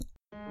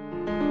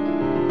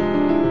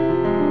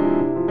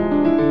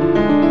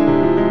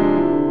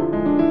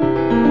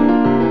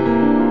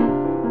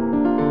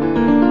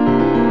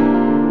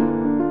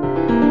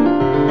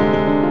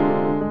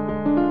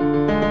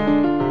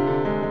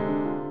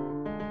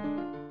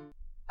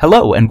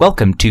Hello, and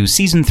welcome to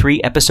Season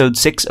 3, Episode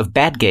 6 of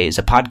Bad Gays,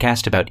 a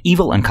podcast about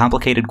evil and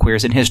complicated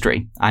queers in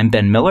history. I'm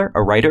Ben Miller,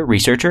 a writer,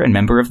 researcher, and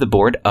member of the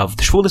board of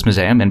the Schwules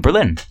Museum in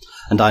Berlin.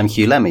 And I'm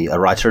Hugh Lemmy, a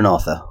writer and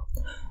author.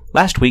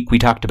 Last week, we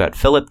talked about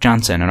Philip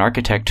Johnson, an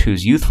architect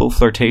whose youthful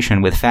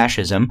flirtation with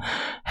fascism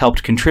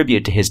helped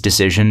contribute to his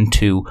decision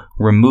to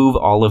remove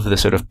all of the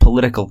sort of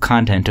political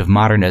content of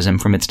modernism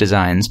from its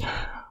designs.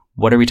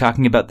 What are we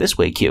talking about this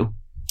week, Hugh?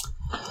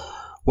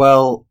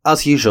 Well,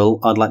 as usual,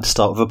 I'd like to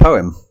start with a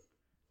poem.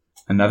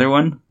 Another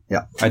one?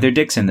 Yeah. Are there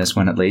dicks in this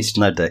one, at least?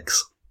 No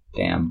dicks.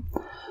 Damn.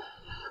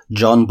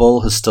 John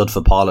Bull has stood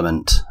for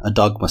Parliament. A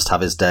dog must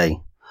have his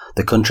day.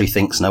 The country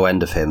thinks no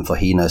end of him, for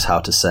he knows how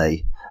to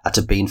say, at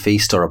a bean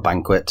feast or a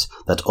banquet,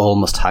 that all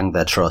must hang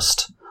their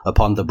trust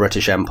upon the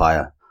British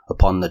Empire,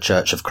 upon the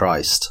Church of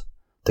Christ.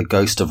 The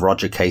ghost of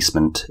Roger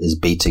Casement is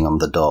beating on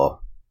the door.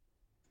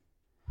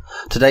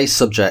 Today's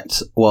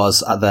subject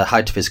was, at the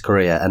height of his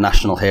career, a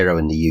national hero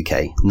in the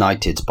UK,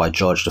 knighted by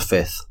George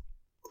V.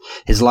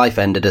 His life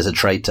ended as a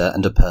traitor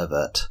and a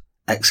pervert,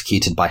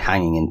 executed by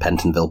hanging in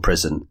Pentonville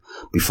Prison,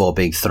 before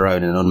being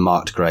thrown in an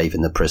unmarked grave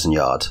in the prison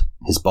yard,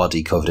 his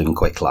body covered in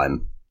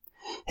quicklime.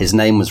 His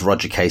name was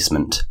Roger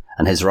Casement,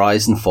 and his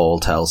rise and fall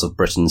tells of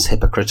Britain's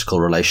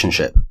hypocritical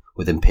relationship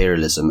with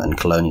imperialism and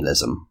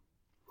colonialism.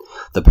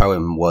 The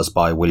poem was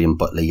by William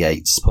Butler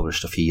Yeats,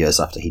 published a few years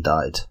after he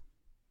died.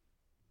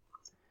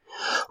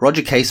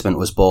 Roger Casement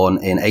was born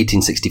in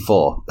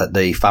 1864 at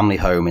the family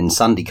home in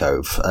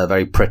Sandycove, a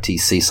very pretty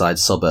seaside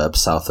suburb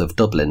south of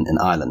Dublin in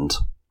Ireland.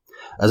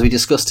 As we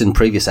discussed in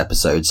previous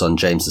episodes on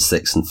James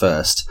VI and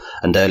First,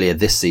 and earlier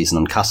this season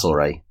on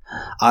Castlereagh,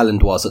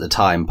 Ireland was at the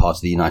time part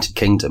of the United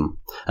Kingdom,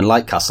 and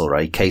like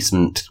Castlereagh,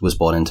 Casement was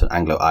born into an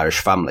Anglo-Irish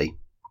family.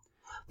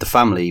 The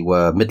family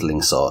were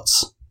middling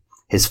sorts.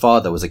 His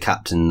father was a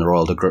captain in the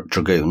Royal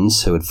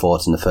Dragoons who had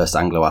fought in the First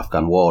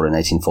Anglo-Afghan War in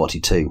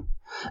 1842.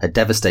 A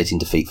devastating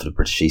defeat for the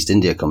British East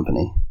India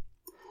Company.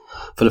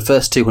 For the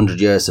first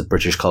 200 years of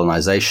British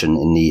colonisation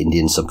in the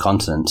Indian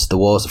subcontinent, the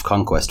wars of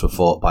conquest were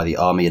fought by the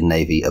army and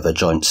navy of a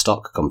joint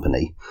stock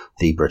company,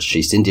 the British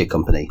East India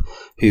Company,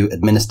 who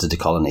administered the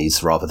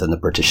colonies rather than the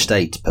British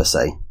state per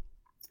se.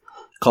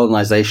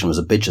 Colonisation was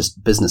a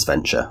business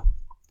venture.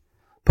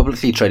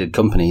 Publicly traded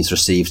companies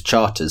received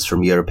charters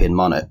from European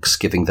monarchs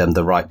giving them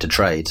the right to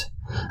trade,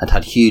 and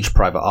had huge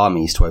private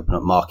armies to open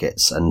up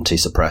markets and to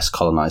suppress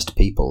colonised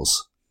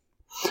peoples.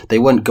 They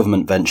weren't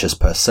government ventures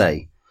per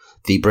se.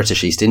 The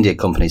British East India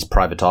Company's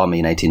private army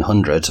in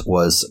 1800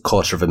 was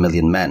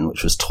 250,000 men,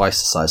 which was twice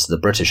the size of the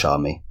British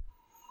army.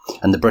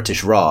 And the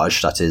British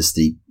Raj, that is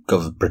the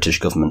British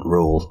government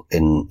rule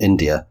in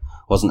India,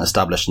 wasn't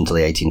established until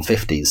the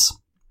 1850s.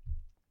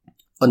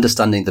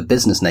 Understanding the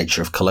business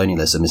nature of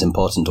colonialism is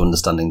important to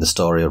understanding the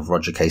story of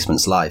Roger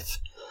Casement's life,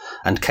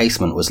 and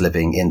Casement was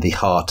living in the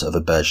heart of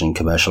a burgeoning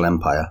commercial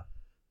empire.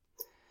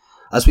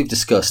 As we've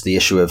discussed, the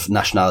issue of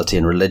nationality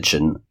and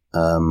religion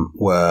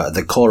were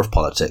the core of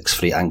politics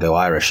for the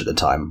Anglo-Irish at the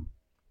time.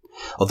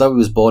 Although he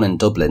was born in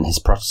Dublin, his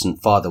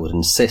Protestant father would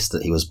insist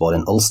that he was born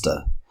in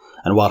Ulster,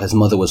 and while his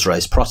mother was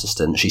raised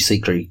Protestant, she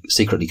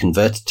secretly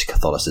converted to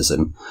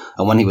Catholicism,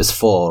 and when he was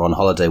 4 on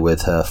holiday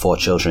with her 4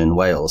 children in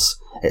Wales,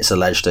 it's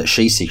alleged that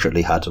she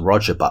secretly had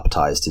Roger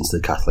baptised into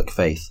the Catholic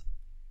faith.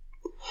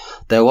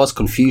 There was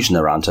confusion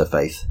around her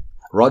faith.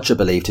 Roger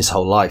believed his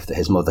whole life that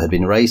his mother had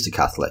been raised a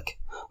Catholic,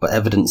 but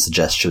evidence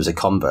suggests she was a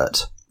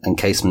convert, and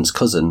Casement's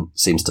cousin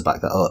seems to back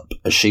that up,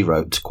 as she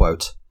wrote,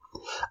 quote,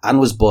 Anne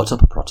was brought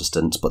up a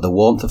Protestant, but the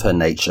warmth of her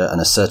nature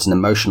and a certain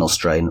emotional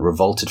strain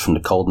revolted from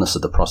the coldness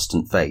of the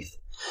Protestant faith,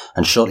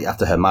 and shortly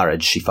after her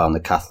marriage she found the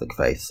Catholic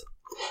faith.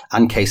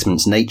 Anne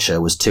Casement's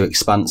nature was too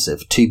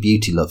expansive, too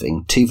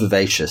beauty-loving, too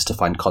vivacious to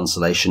find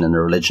consolation in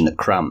a religion that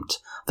cramped,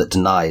 that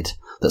denied,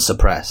 that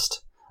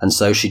suppressed, and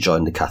so she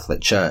joined the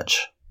Catholic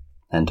Church.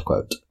 End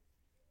quote.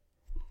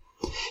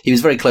 He was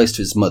very close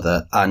to his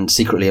mother and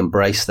secretly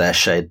embraced their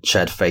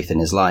shared faith in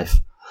his life.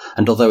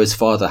 And although his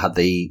father had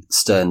the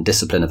stern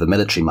discipline of a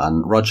military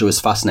man, Roger was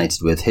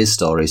fascinated with his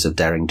stories of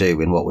daring do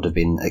in what would have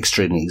been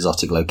extremely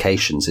exotic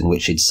locations in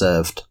which he'd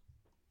served.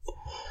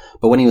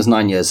 But when he was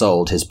 9 years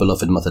old, his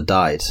beloved mother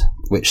died,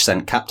 which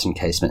sent Captain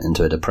Casement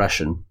into a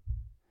depression.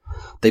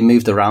 They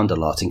moved around a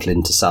lot,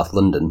 including to South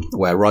London,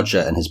 where Roger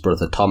and his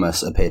brother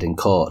Thomas appeared in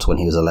court when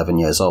he was 11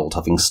 years old,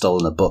 having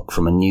stolen a book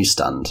from a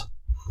newsstand.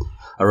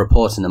 A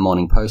report in the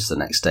Morning Post the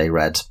next day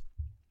read,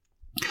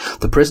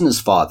 The prisoner's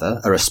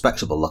father, a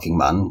respectable-looking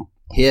man,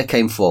 here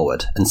came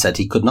forward and said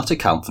he could not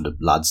account for the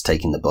lads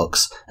taking the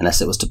books unless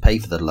it was to pay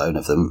for the loan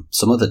of them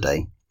some other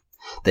day.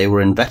 They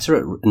were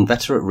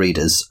inveterate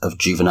readers of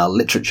juvenile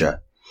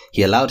literature.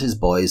 He allowed his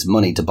boys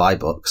money to buy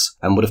books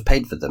and would have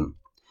paid for them.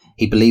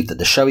 He believed that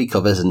the showy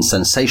covers and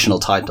sensational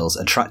titles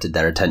attracted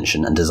their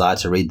attention and desired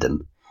to read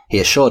them. He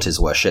assured his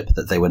worship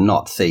that they were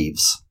not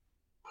thieves.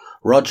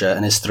 Roger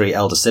and his 3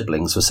 elder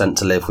siblings were sent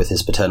to live with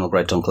his paternal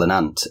great-uncle and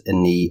aunt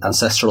in the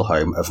ancestral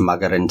home of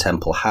Magarin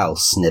Temple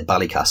House near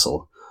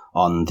Ballycastle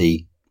on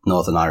the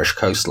Northern Irish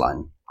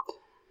coastline.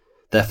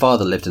 Their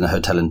father lived in a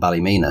hotel in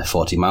Ballymena,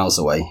 40 miles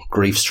away,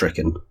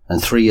 grief-stricken,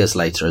 and 3 years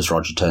later, as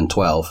Roger turned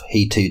 12,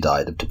 he too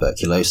died of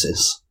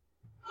tuberculosis.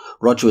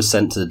 Roger was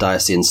sent to the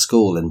diocesan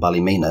school in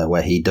Ballymena,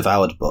 where he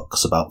devoured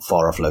books about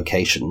far-off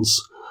locations,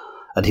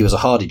 and he was a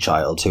hardy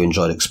child who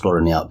enjoyed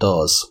exploring the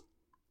outdoors.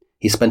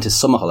 He spent his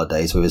summer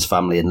holidays with his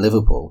family in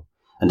Liverpool,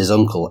 and his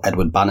uncle,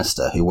 Edward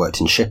Bannister, who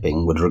worked in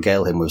shipping, would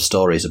regale him with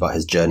stories about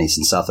his journeys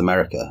in South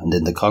America and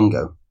in the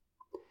Congo.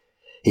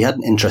 He had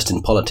an interest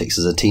in politics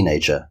as a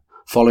teenager,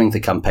 following the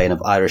campaign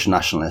of Irish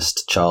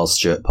nationalist Charles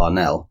Stewart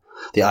Parnell,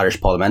 the Irish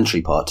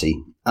Parliamentary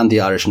Party, and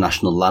the Irish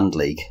National Land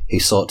League, who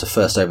sought to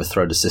first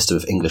overthrow the system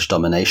of English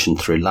domination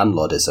through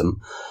landlordism,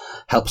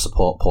 help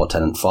support poor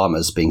tenant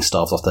farmers being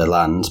starved off their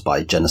land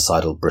by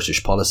genocidal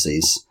British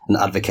policies, and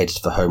advocated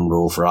for Home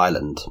Rule for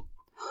Ireland.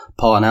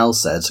 Parnell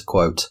said,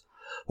 quote,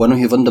 "When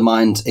we have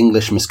undermined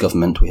English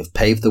misgovernment, we have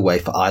paved the way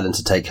for Ireland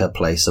to take her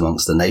place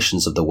amongst the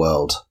nations of the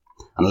world.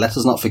 And let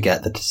us not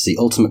forget that it is the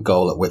ultimate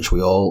goal at which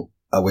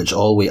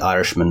all we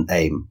Irishmen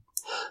aim.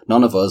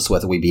 None of us,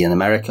 whether we be in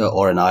America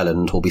or in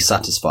Ireland, will be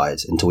satisfied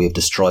until we have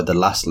destroyed the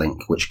last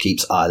link which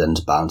keeps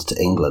Ireland bound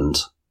to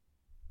England."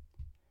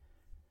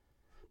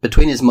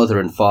 Between his mother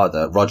and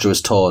father, Roger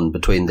was torn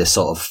between this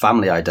sort of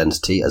family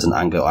identity as an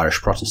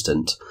Anglo-Irish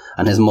Protestant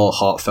and his more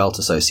heartfelt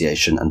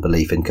association and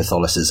belief in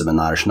Catholicism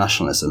and Irish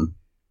nationalism.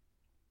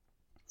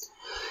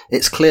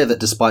 It's clear that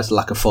despite a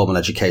lack of formal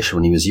education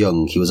when he was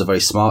young, he was a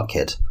very smart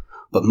kid,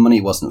 but money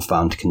wasn't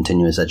found to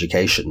continue his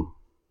education.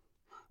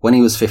 When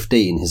he was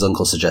 15, his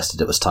uncle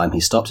suggested it was time he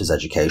stopped his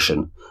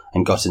education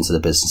and got into the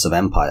business of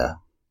empire.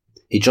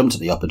 He jumped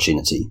at the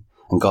opportunity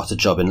and got a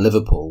job in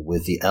Liverpool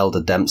with the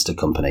Elder Dempster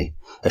Company,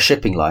 a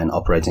shipping line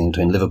operating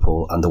between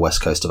Liverpool and the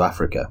west coast of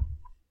Africa.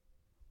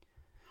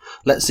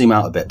 Let's zoom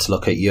out a bit to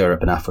look at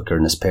Europe and Africa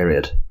in this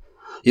period.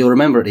 You'll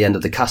remember at the end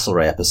of the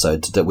Castlereagh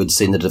episode that we'd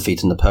seen the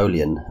defeat of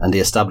Napoleon and the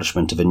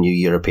establishment of a new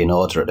European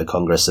order at the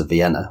Congress of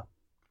Vienna.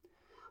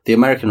 The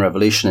American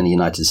Revolution in the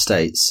United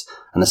States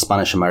and the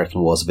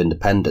Spanish-American Wars of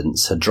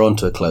Independence had drawn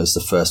to a close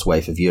the first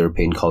wave of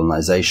European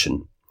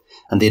colonization,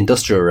 and the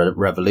Industrial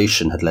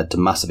Revolution had led to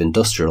massive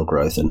industrial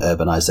growth and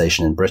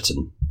urbanization in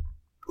Britain.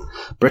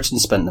 Britain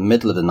spent the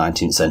middle of the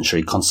 19th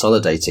century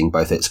consolidating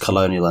both its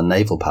colonial and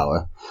naval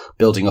power,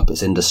 building up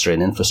its industry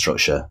and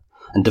infrastructure,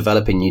 and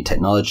developing new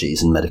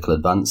technologies and medical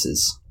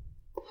advances.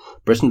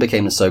 Britain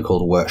became the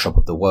so-called workshop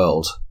of the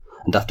world,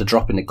 and after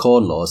dropping the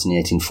Corn Laws in the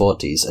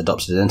 1840s,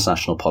 adopted an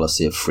international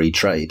policy of free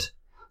trade,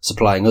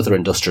 supplying other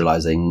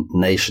industrializing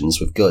nations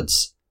with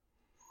goods.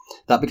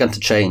 That began to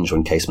change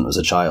when Casement was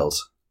a child.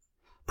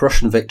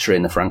 Prussian victory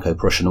in the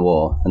Franco-Prussian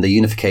War and the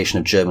unification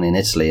of Germany and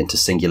Italy into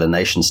singular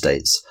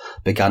nation-states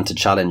began to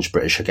challenge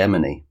British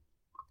hegemony.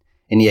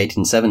 In the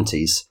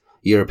 1870s,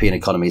 European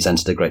economies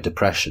entered a Great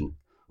Depression,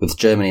 with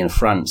Germany and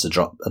France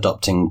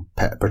adopting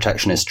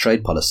protectionist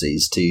trade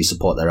policies to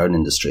support their own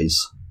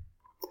industries.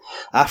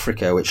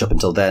 Africa, which up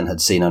until then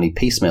had seen only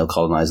piecemeal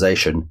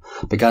colonisation,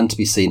 began to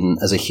be seen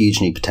as a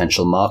huge new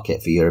potential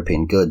market for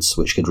European goods,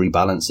 which could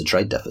rebalance the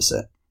trade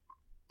deficit.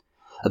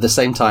 At the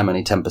same time,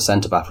 only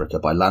 10% of Africa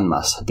by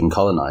landmass had been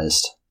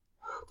colonised.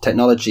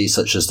 Technologies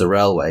such as the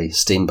railway,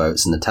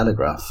 steamboats and the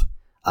telegraph,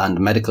 and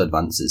medical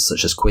advances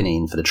such as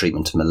quinine for the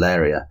treatment of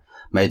malaria,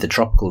 made the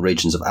tropical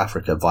regions of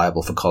Africa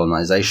viable for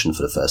colonisation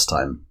for the first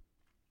time.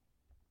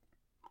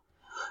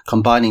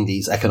 Combining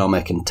these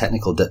economic and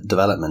technical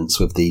developments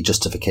with the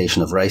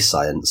justification of race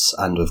science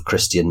and with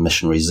Christian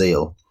missionary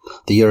zeal,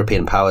 the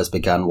European powers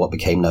began what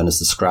became known as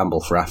the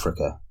Scramble for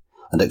Africa,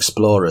 and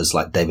explorers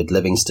like David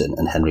Livingstone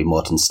and Henry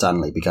Morton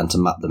Stanley began to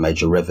map the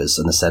major rivers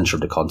and the centre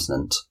of the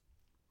continent.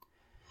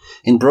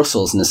 In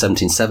Brussels in the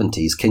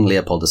 1770s, King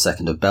Leopold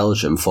II of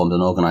Belgium formed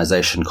an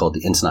organisation called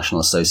the International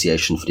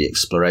Association for the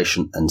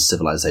Exploration and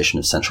Civilization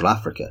of Central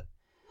Africa,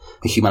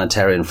 a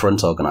humanitarian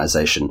front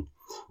organisation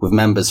with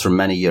members from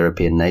many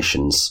European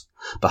nations,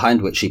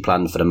 behind which he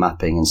planned for the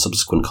mapping and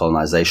subsequent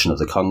colonisation of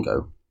the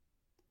Congo.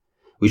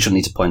 We should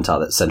need to point out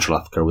that Central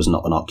Africa was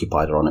not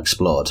unoccupied or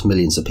unexplored.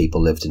 Millions of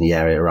people lived in the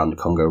area around the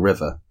Congo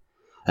River,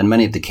 and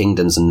many of the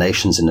kingdoms and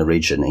nations in the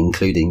region,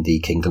 including the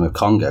Kingdom of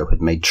Congo,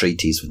 had made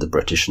treaties with the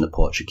British and the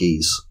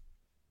Portuguese.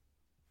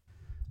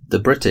 The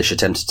British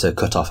attempted to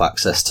cut off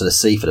access to the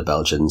sea for the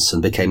Belgians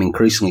and became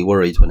increasingly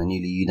worried when a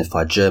newly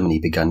unified Germany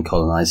began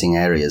colonising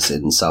areas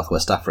in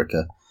southwest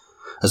Africa,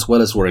 as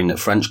well as worrying that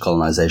French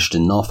colonisation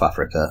in North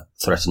Africa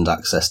threatened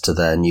access to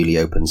their newly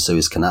opened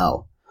Suez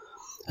Canal,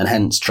 and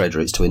hence trade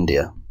routes to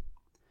India.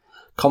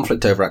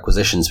 Conflict over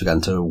acquisitions began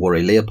to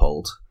worry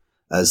Leopold,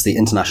 as the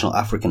International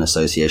African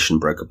Association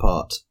broke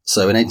apart.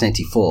 So in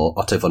 1884,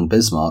 Otto von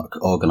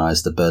Bismarck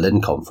organised the Berlin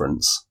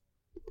Conference.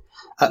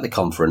 At the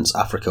conference,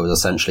 Africa was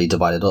essentially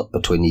divided up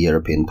between the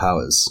European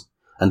powers,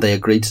 and they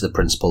agreed to the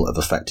principle of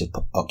effective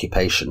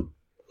occupation.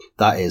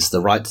 That is,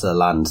 the right to the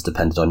land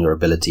depended on your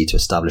ability to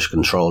establish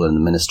control and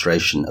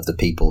administration of the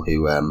people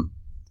who,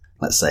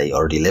 let's say,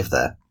 already live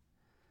there.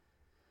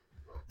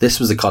 This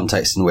was the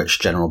context in which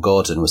General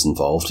Gordon was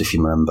involved, if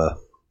you remember,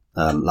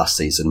 last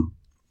season,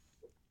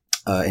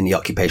 in the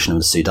occupation of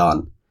the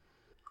Sudan.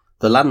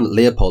 The Land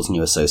Leopold's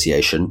new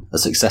association, a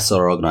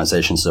successor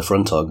organisation to the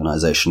front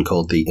organisation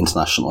called the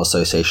International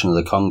Association of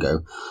the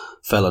Congo,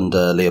 fell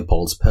under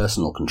Leopold's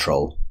personal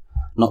control.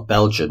 Not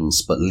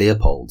Belgians, but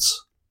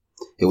Leopold's.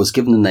 It was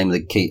given the name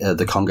of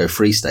the Congo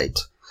Free State,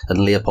 and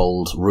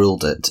Leopold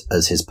ruled it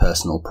as his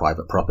personal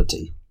private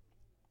property.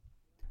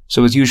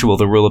 So as usual,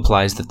 the rule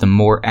applies that the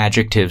more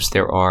adjectives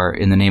there are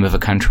in the name of a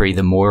country,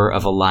 the more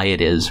of a lie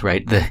it is,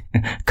 right? The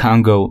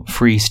Congo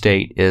Free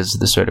State is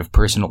the sort of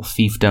personal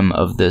fiefdom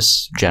of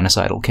this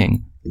genocidal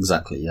king.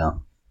 Exactly, yeah.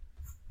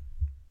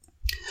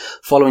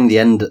 Following the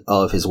end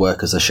of his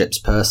work as a ship's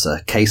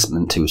purser,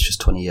 Casement, who was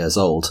just 20 years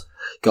old,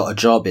 got a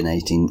job in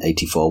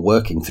 1884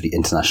 working for the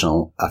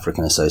International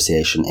African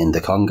Association in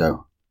the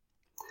Congo.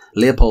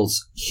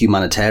 Leopold's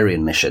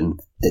humanitarian mission,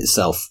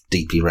 itself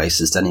deeply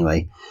racist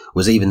anyway,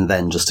 was even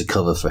then just a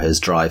cover for his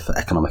drive for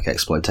economic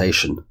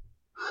exploitation.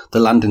 The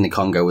land in the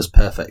Congo was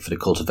perfect for the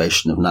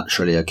cultivation of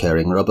naturally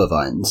occurring rubber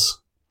vines.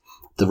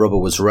 The rubber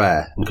was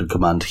rare and could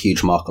command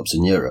huge markups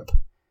in Europe,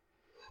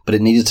 but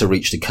it needed to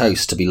reach the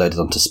coast to be loaded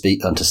onto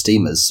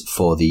steamers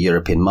for the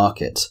European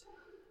market,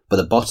 but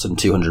the bottom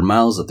 200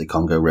 miles of the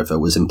Congo River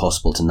was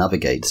impossible to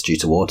navigate due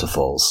to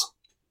waterfalls.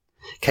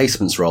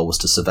 Casement's role was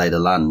to survey the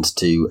land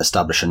to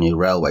establish a new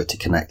railway to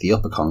connect the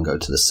upper Congo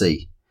to the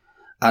sea,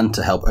 and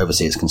to help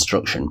oversee its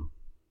construction.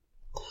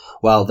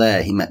 While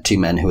there, he met two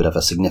men who would have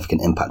a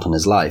significant impact on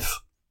his life.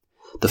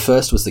 The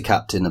first was the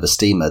captain of a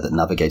steamer that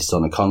navigated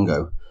on the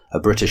Congo, a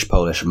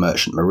British-Polish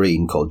merchant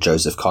marine called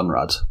Joseph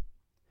Conrad.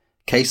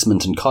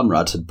 Casement and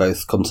Conrad had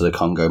both come to the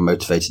Congo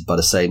motivated by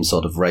the same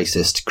sort of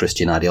racist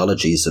Christian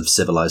ideologies of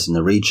civilizing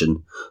the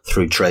region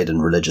through trade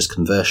and religious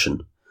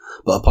conversion.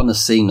 But upon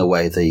seeing the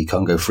way the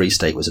Congo Free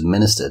State was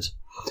administered,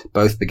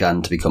 both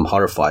began to become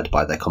horrified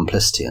by their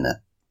complicity in it.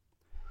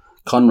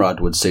 Conrad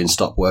would soon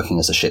stop working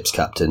as a ship's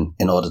captain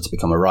in order to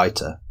become a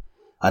writer,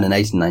 and in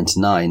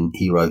 1899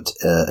 he wrote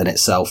an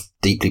itself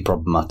deeply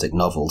problematic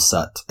novel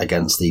set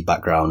against the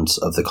background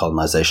of the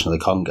colonization of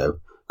the Congo,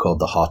 called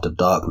The Heart of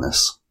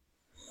Darkness.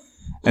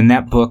 And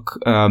that book,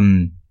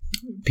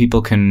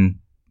 people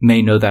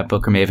may know that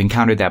book or may have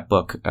encountered that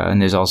book,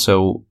 and there's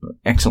also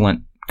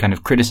excellent kind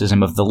of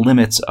criticism of the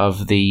limits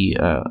of the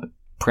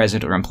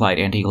present or implied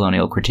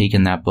anti-colonial critique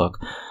in that book,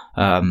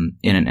 in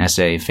an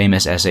essay,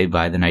 famous essay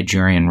by the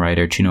Nigerian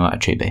writer Chinua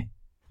Achebe.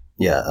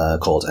 Yeah,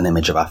 called An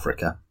Image of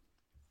Africa.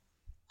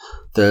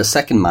 The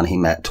second man he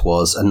met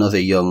was another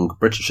young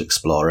British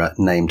explorer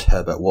named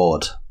Herbert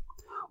Ward.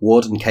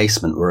 Ward and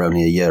Casement were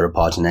only a year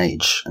apart in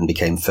age and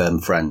became firm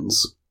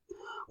friends.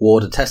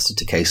 Ward attested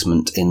to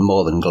Casement in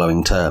more than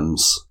glowing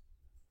terms.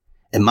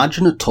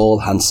 "Imagine a tall,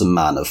 handsome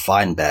man of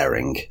fine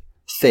bearing,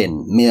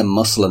 thin, mere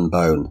muscle and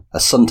bone, a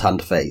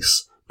sun-tanned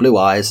face, blue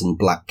eyes and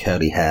black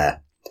curly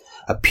hair.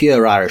 A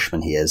pure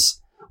Irishman he is,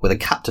 with a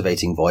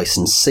captivating voice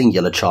and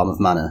singular charm of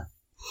manner.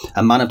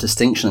 A man of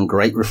distinction and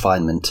great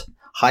refinement,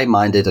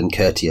 high-minded and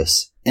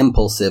courteous,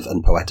 impulsive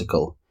and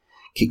poetical.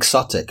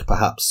 Quixotic,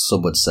 perhaps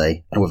some would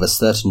say, and with a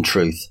certain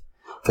truth,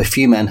 for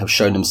few men have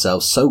shown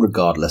themselves so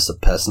regardless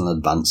of personal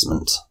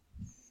advancement."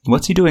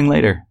 What's he doing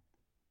later?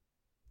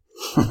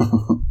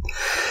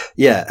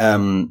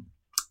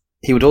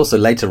 He would also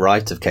later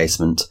write of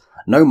Casement,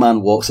 "No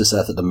man walks this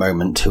earth at the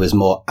moment who is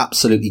more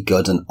absolutely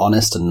good and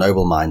honest and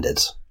noble-minded."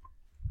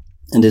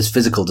 And his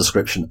physical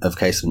description of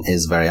Casement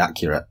is very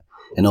accurate.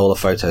 In all the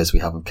photos we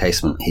have of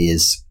Casement, he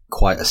is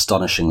quite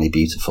astonishingly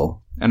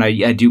beautiful. And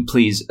I do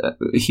please,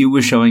 Hugh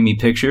was showing me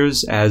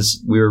pictures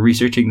as we were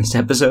researching this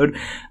episode.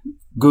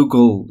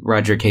 Google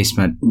Roger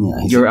Casement.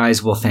 Yeah, your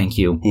eyes will thank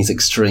you. He's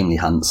extremely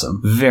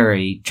handsome.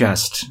 Very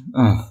just...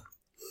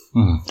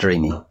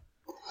 dreamy.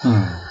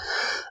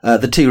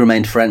 The two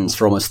remained friends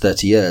for almost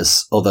 30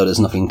 years, although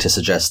there's nothing to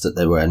suggest that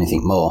they were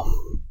anything more.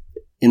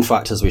 In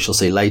fact, as we shall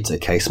see later,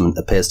 Casement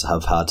appears to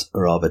have had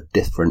rather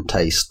different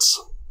tastes.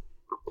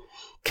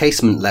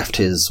 Casement left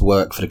his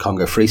work for the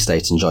Congo Free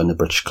State and joined the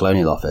British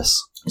Colonial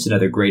Office. It's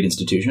another great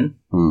institution.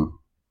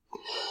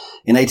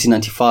 In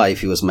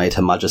 1895, he was made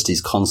Her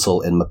Majesty's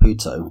Consul in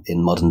Maputo,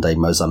 in modern-day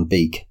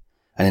Mozambique,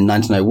 and in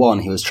 1901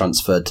 he was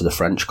transferred to the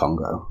French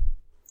Congo.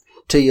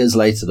 2 years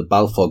later, the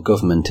Balfour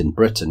government in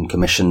Britain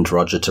commissioned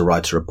Roger to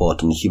write a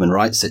report on the human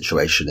rights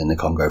situation in the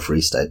Congo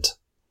Free State.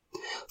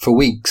 For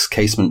weeks,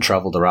 Casement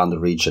travelled around the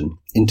region,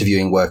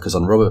 interviewing workers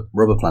on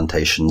rubber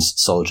plantations,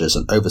 soldiers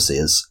and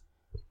overseers.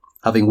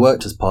 Having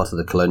worked as part of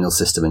the colonial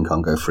system in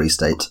Congo Free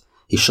State,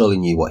 he surely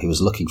knew what he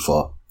was looking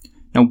for.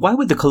 Now, why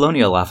would the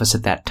Colonial Office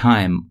at that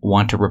time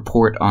want to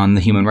report on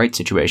the human rights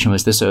situation?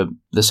 Was this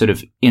the sort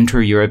of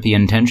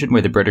inter-European tension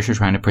where the British are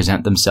trying to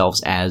present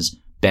themselves as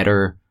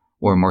better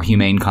or more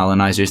humane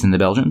colonizers than the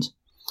Belgians?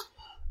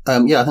 I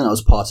think that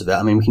was part of it.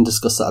 I mean, we can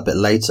discuss that a bit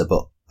later,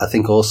 but I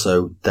think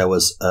also there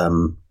was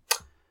an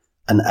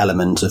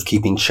element of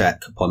keeping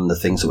check upon the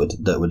things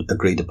that were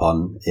agreed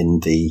upon in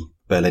the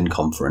Berlin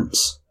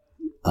Conference.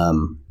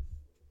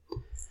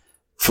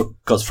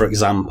 Because, for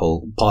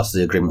example, part of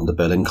the agreement of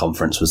the Berlin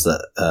Conference was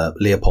that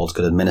Leopold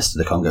could administer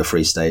the Congo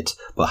Free State,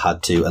 but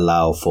had to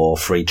allow for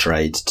free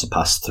trade to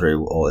pass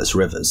through all its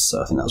rivers. So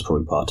I think that was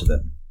probably part of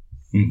it.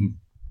 Mm-hmm.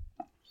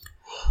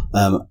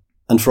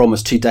 And for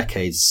almost 2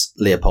 decades,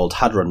 Leopold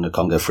had run the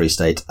Congo Free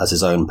State as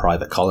his own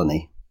private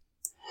colony.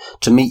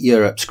 To meet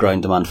Europe's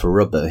growing demand for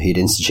rubber, he'd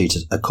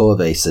instituted a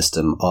corvée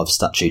system of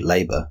statute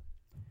labour.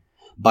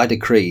 By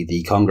decree,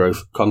 the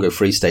Congo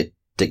Free State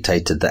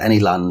dictated that any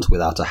land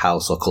without a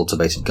house or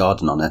cultivated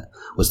garden on it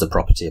was the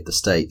property of the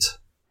state.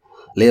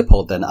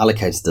 Leopold then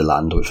allocated the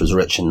land, which was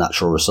rich in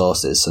natural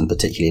resources, and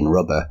particularly in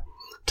rubber,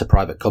 to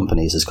private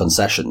companies as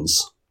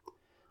concessions.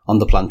 On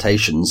the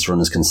plantations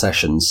run as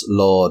concessions,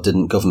 law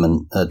didn't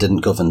govern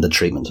the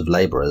treatment of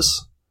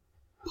labourers.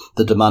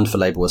 The demand for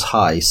labour was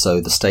high, so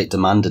the state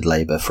demanded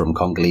labour from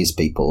Congolese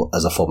people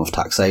as a form of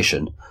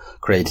taxation,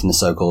 creating the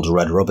so-called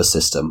red rubber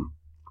system,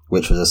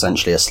 which was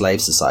essentially a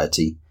slave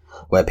society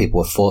where people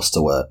were forced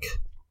to work.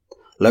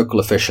 Local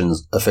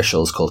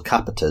officials called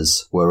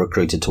capitas were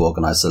recruited to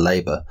organise the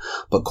labour,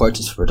 but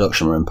quotas for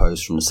production were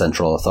imposed from the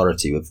central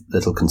authority with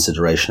little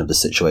consideration of the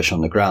situation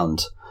on the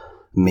ground,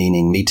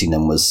 meaning meeting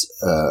them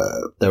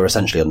they were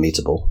essentially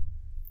unmeetable.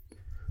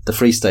 The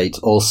Free State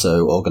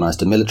also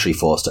organised a military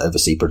force to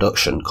oversee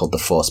production called the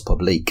Force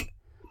Publique.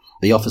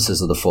 The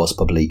officers of the Force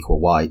Publique were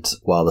white,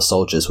 while the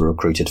soldiers were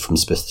recruited from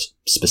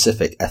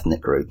specific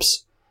ethnic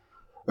groups.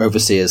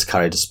 Overseers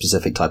carried a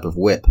specific type of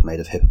whip made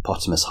of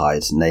hippopotamus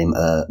hide named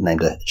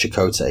a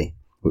chicote,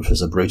 which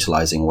was a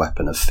brutalising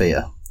weapon of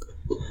fear.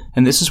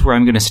 And this is where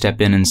I'm going to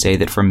step in and say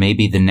that for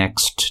maybe the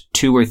next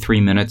 2 or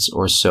 3 minutes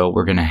or so,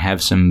 we're going to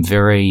have some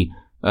very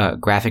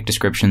graphic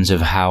descriptions of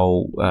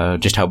how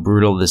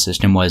brutal the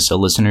system was. So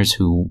listeners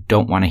who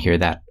don't want to hear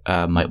that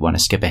might want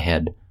to skip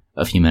ahead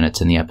a few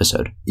minutes in the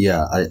episode.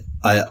 Yeah,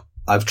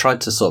 I've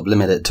tried to sort of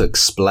limit it to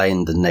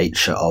explain the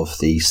nature of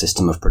the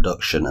system of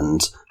production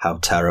and how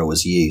terror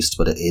was used,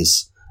 but it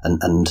is,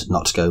 and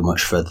not to go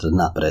much further than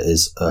that, but it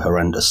is a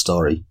horrendous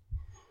story.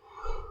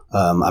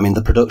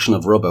 The production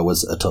of rubber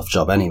was a tough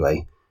job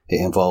anyway.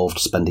 It involved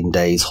spending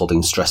days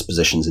holding stress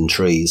positions in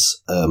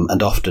trees,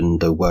 and often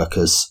the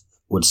workers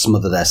would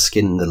smother their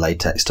skin in the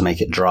latex to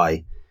make it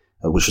dry,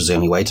 which was the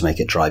only way to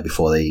make it dry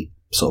before they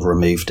sort of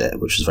removed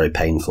it, which was very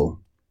painful.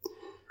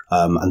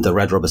 And the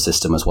red rubber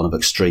system was one of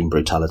extreme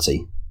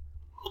brutality.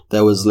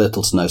 There was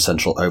little to no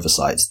central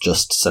oversight,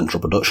 just central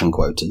production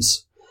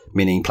quotas,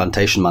 meaning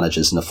plantation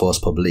managers in the Force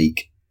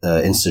Publique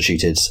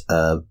instituted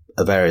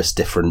various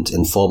different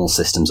informal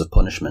systems of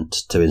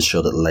punishment to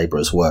ensure that the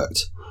labourers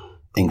worked,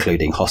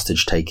 including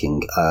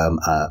hostage-taking,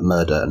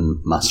 murder and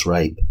mass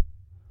rape.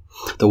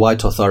 The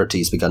white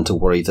authorities began to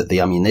worry that the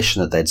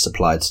ammunition that they'd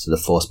supplied to the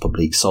Force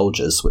Publique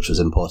soldiers, which was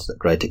imported at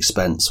great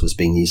expense, was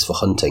being used for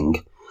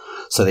hunting.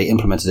 So they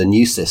implemented a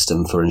new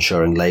system for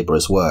ensuring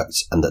labourers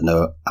worked and that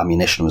no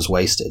ammunition was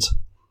wasted.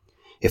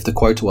 If the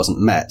quota wasn't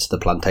met, the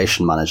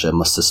plantation manager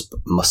must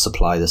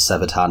supply the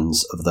severed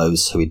hands of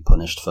those who he'd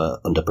punished for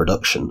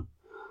underproduction.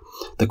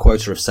 The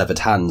quota of severed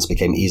hands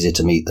became easier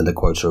to meet than the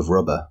quota of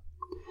rubber.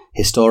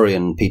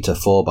 Historian Peter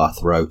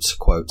Forbath wrote,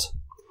 quote,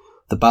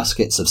 "The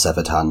baskets of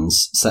severed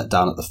hands, set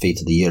down at the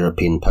feet of the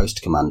European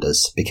post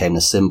commanders, became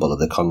the symbol of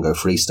the Congo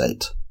Free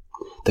State.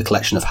 The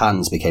collection of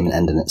hands became an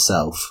end in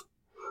itself.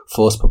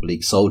 Force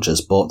Publique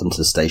soldiers brought them to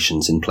the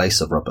stations in place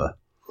of rubber.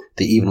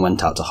 They even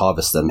went out to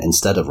harvest them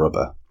instead of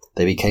rubber.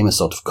 They became a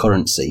sort of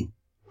currency.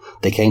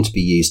 They came to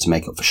be used to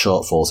make up for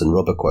shortfalls in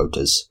rubber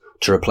quotas,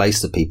 to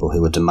replace the people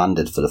who were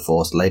demanded for the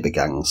forced labour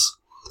gangs,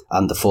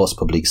 and the Force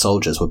Publique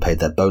soldiers were paid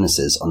their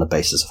bonuses on the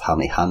basis of how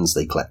many hands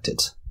they collected."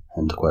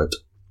 End quote.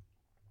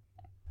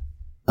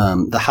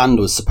 The hand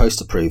was supposed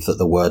to prove that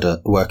the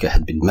worker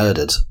had been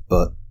murdered,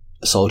 but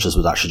soldiers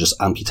would actually just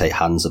amputate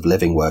hands of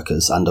living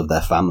workers and of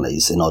their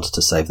families in order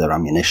to save their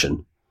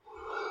ammunition.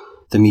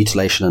 The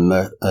mutilation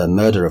and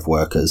murder of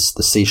workers,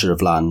 the seizure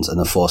of land, and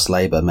the forced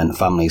labour meant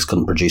families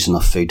couldn't produce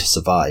enough food to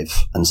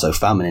survive, and so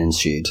famine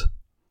ensued.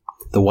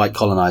 The white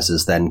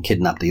colonisers then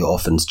kidnapped the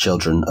orphaned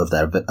children of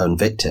their own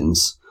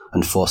victims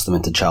and forced them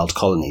into child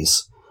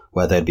colonies,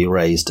 where they'd be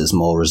raised as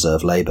more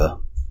reserve labour.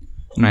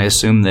 And I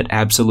assume that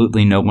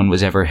absolutely no one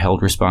was ever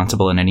held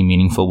responsible in any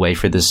meaningful way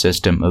for this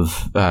system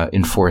of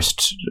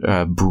enforced,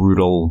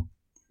 brutal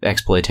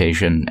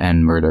exploitation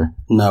and murder.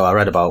 No, I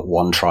read about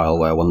one trial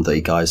where one of the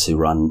guys who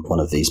ran one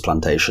of these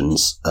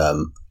plantations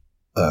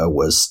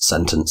was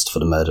sentenced for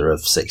the murder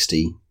of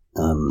 60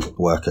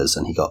 workers,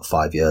 and he got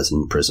 5 years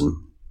in prison.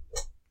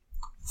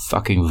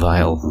 Fucking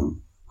vile.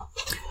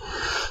 Mm-hmm.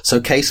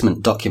 So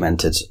Casement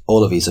documented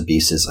all of these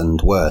abuses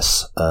and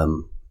worse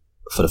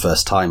for the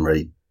first time,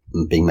 really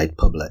being made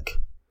public.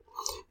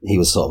 He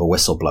was sort of a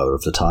whistleblower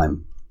of the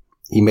time.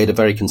 He made a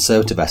very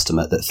conservative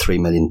estimate that 3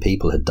 million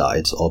people had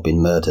died or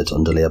been murdered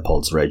under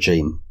Leopold's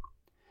regime.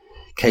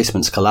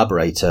 Casement's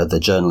collaborator, the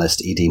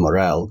journalist E.D.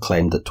 Morel,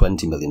 claimed that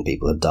 20 million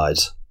people had died.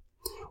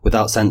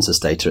 Without census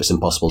data, it's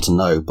impossible to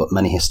know, but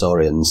many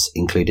historians,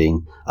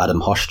 including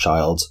Adam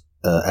Hochschild,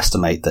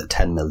 estimate that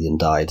 10 million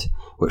died,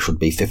 which would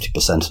be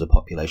 50% of the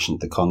population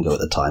of the Congo at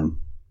the time.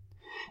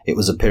 It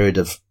was a period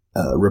of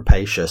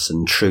rapacious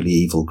and truly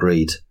evil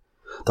greed,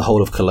 the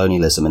whole of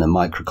colonialism in a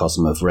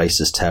microcosm of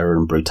racist terror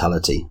and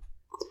brutality.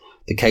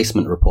 The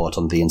Casement report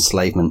on the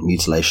enslavement,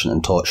 mutilation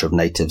and torture of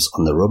natives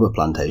on the rubber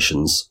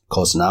plantations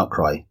caused an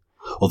outcry,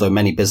 although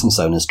many business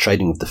owners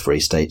trading with the Free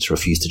States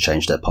refused to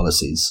change their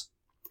policies.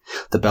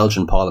 The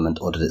Belgian Parliament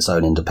ordered its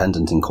own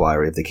independent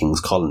inquiry of the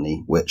King's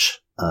Colony, which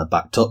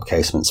backed up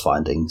Casement's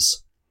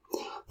findings.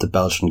 The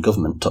Belgian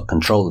government took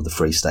control of the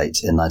Free State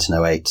in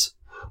 1908,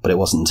 but it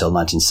wasn't until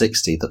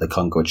 1960 that the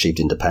Congo achieved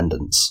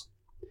independence.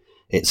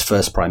 Its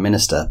first Prime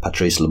Minister,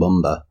 Patrice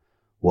Lumumba,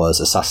 was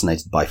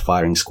assassinated by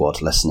firing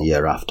squad less than a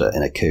year after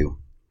in a coup.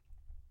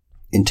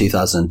 In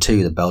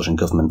 2002, the Belgian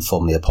government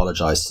formally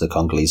apologised to the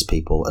Congolese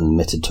people and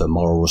admitted to a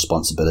moral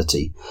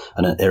responsibility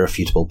and an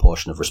irrefutable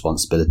portion of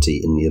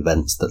responsibility in the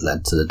events that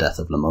led to the death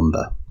of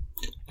Lumumba.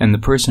 And the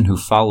person who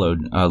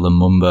followed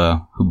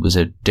Lumumba, who was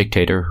a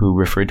dictator who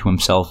referred to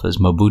himself as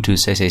Mobutu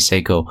Sese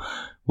Seko,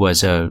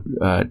 was a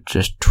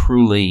just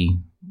truly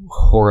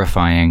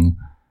horrifying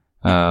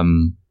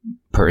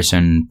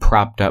person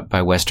propped up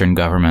by Western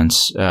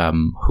governments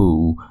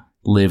who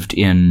lived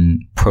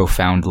in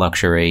profound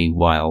luxury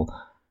while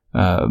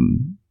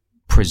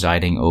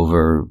presiding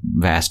over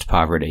vast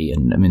poverty.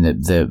 And I mean,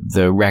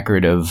 the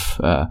record of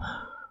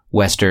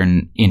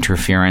Western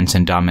interference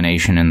and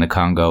domination in the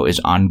Congo is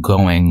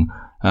ongoing,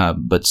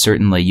 but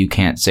certainly you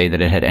can't say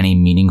that it had any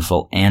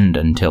meaningful end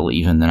until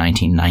even the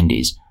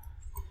 1990s.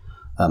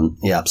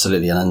 Yeah,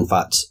 absolutely. And in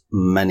fact,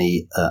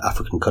 many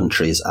African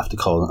countries after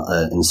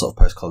in sort of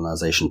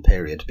post-colonization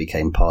period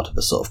became part of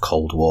a sort of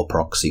Cold War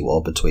proxy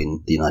war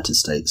between the United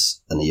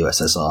States and the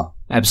USSR.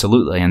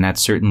 Absolutely. And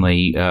that's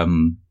certainly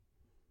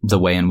the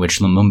way in which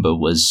Lumumba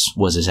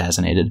was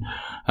assassinated.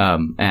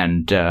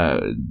 And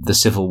the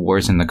civil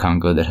wars in the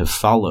Congo that have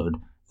followed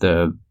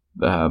the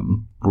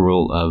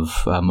rule of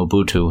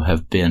Mobutu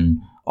have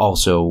been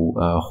also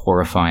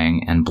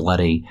horrifying and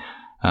bloody.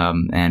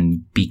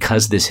 And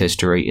because this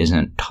history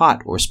isn't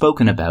taught or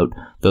spoken about,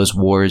 those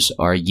wars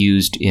are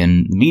used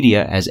in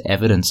media as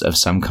evidence of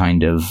some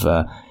kind of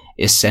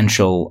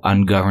essential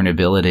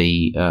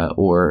ungovernability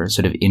or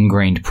sort of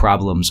ingrained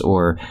problems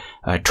or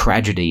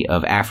tragedy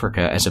of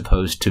Africa, as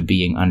opposed to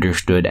being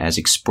understood as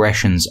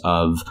expressions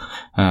of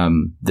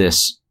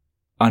this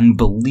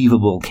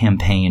unbelievable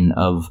campaign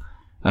of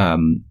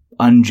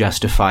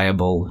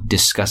unjustifiable,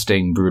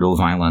 disgusting, brutal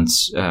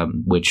violence,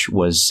 which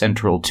was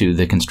central to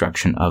the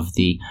construction of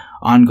the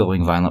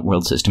ongoing violent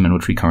world system in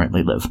which we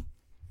currently live.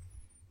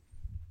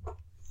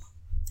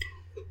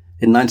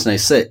 In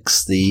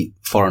 1906, the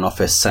Foreign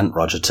Office sent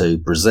Roger to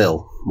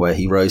Brazil, where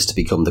he rose to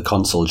become the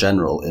Consul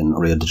General in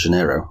Rio de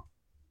Janeiro.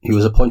 He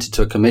was appointed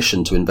to a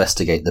commission to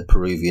investigate the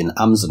Peruvian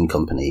Amazon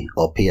Company,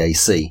 or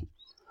PAC,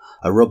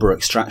 a rubber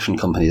extraction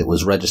company that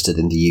was registered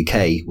in the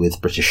UK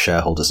with British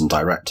shareholders and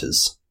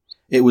directors.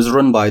 It was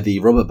run by the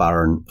rubber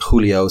baron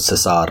Julio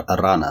Cesar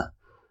Arana,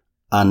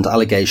 and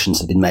allegations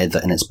had been made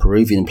that in its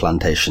Peruvian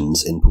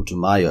plantations in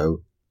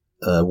Putumayo,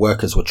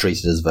 workers were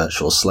treated as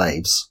virtual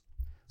slaves.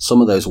 Some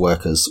of those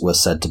workers were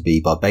said to be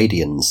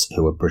Barbadians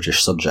who were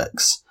British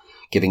subjects,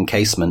 giving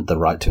Casement the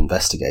right to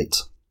investigate.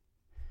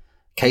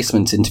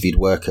 Casement interviewed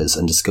workers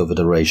and discovered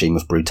a regime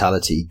of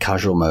brutality,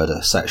 casual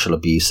murder, sexual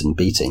abuse and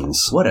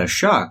beatings. What a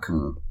shock!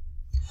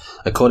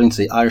 According to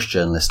the Irish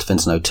journalist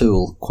Fintan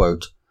O'Toole,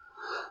 quote,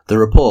 "The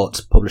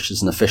report, published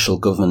as an official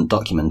government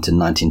document in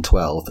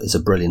 1912, is a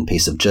brilliant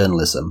piece of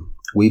journalism,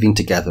 weaving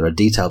together a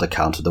detailed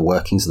account of the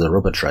workings of the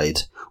rubber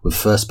trade with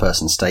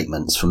first-person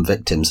statements from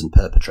victims and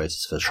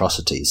perpetrators of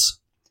atrocities.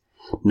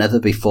 Never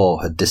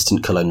before had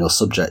distant colonial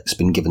subjects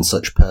been given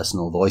such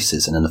personal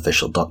voices in an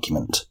official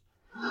document.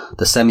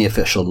 The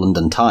semi-official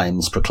London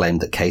Times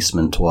proclaimed that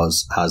Casement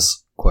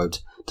has,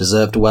 quote,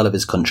 deserved well of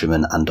his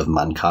countrymen and of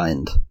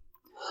mankind.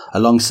 A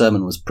long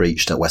sermon was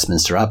preached at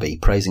Westminster Abbey,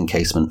 praising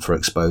Casement for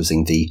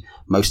exposing the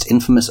most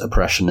infamous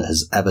oppression that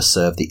has ever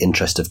served the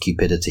interest of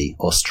cupidity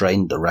or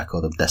strained the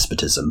record of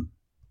despotism."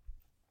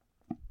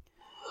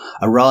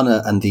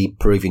 Arana and the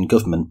Peruvian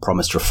government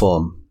promised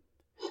reform.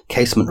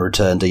 Casement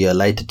returned a year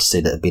later to say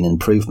there had been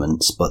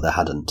improvements, but there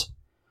hadn't.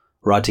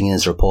 Writing in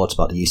his report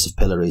about the use of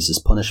pillories as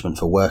punishment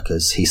for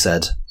workers, he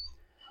said,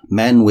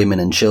 "Men, women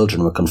and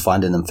children were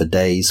confined in them for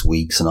days,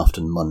 weeks and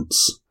often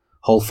months.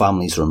 Whole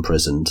families were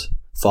imprisoned.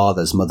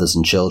 Fathers, mothers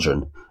and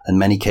children, and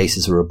many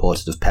cases were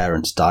reported of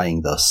parents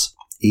dying thus,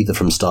 either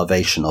from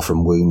starvation or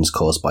from wounds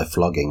caused by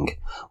flogging,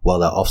 while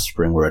their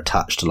offspring were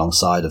attached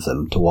alongside of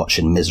them to watch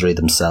in misery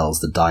themselves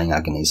the dying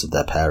agonies of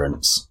their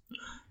parents."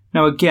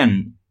 Now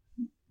again,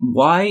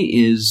 why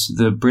is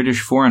the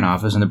British Foreign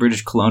Office and the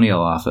British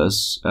Colonial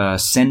Office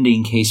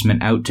sending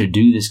Casement out to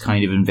do this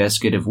kind of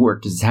investigative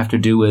work? Does it have to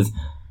do with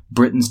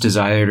Britain's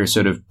desire to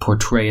sort of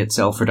portray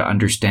itself or to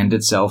understand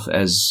itself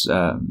as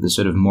the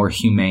sort of more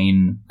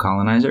humane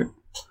colonizer?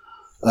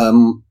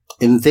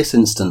 In this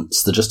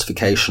instance, the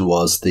justification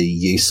was the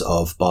use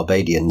of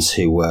Barbadians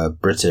who were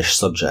British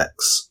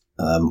subjects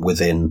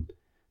within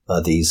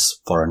these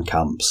foreign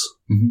camps.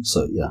 Mm-hmm.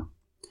 So, yeah.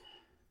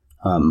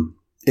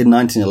 In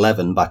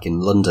 1911, back in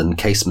London,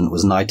 Casement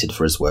was knighted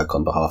for his work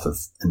on behalf of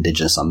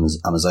indigenous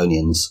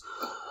Amazonians,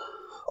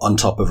 on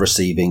top of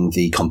receiving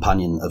the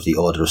Companion of the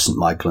Order of St.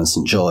 Michael and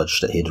St. George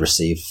that he had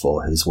received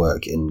for his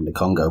work in the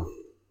Congo.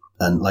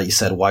 And like you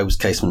said, why was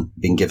Casement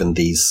being given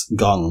these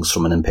gongs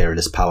from an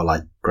imperialist power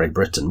like Great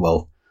Britain?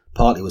 Well,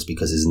 Partly was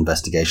because his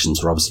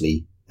investigations were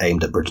obviously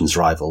aimed at Britain's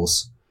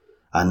rivals,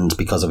 and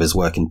because of his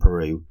work in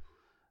Peru.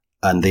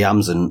 And the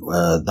Amazon,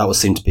 that was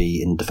seen to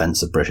be in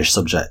defence of British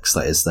subjects,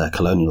 that is, their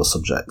colonial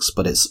subjects.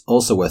 But it's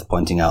also worth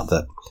pointing out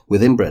that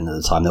within Britain at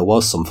the time, there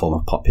was some form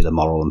of popular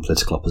moral and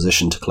political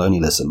opposition to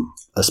colonialism,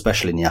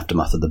 especially in the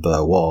aftermath of the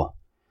Boer War.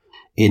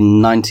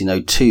 In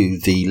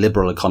 1902, the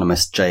liberal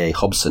economist J.A.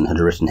 Hobson had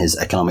written his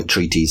economic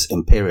treatise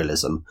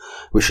Imperialism,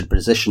 which had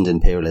positioned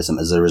imperialism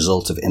as a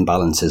result of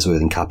imbalances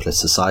within capitalist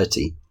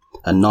society,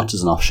 and not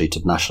as an offshoot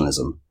of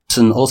nationalism.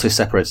 Hobson also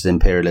separated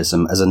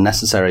imperialism as a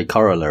necessary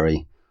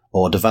corollary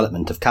or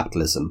development of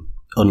capitalism,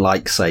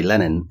 unlike, say,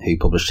 Lenin, who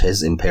published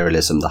his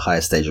Imperialism, the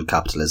Higher Stage of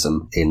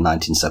Capitalism, in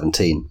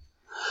 1917.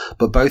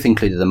 But both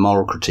included a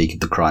moral critique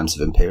of the crimes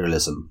of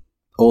imperialism.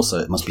 Also,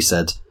 it must be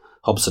said,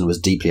 Hobson was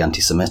deeply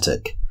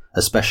anti-Semitic,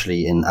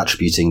 especially in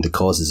attributing the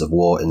causes of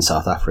war in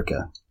South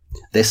Africa.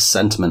 This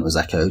sentiment was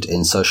echoed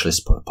in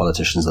socialist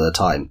politicians at the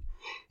time,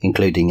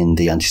 including in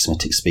the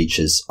anti-Semitic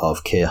speeches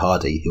of Keir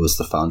Hardie, who was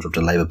the founder of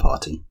the Labour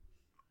Party.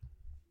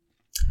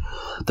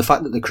 The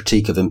fact that the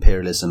critique of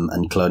imperialism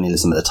and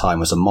colonialism at the time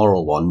was a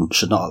moral one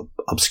should not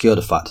obscure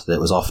the fact that it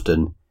was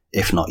often,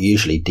 if not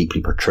usually, deeply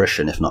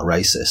patrician, if not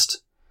racist.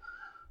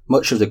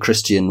 Much of the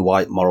Christian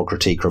white moral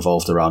critique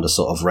revolved around a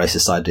sort of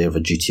racist idea of a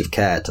duty of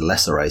care to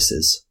lesser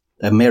races,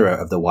 a mirror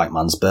of the white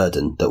man's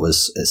burden that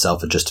was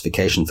itself a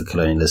justification for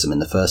colonialism in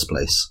the first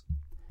place.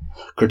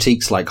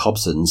 Critiques like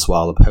Hobson's,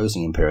 while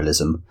opposing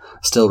imperialism,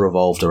 still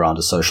revolved around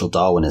a social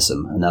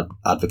Darwinism and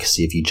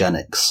advocacy of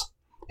eugenics.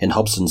 In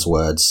Hobson's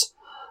words,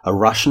 a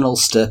rational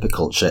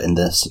stirpiculture in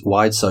this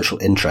wide social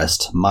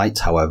interest might,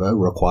 however,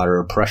 require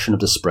a repression of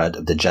the spread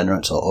of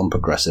degenerate or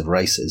unprogressive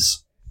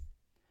races.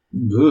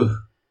 Ugh.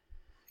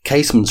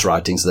 Casement's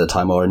writings at the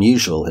time are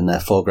unusual in their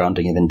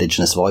foregrounding of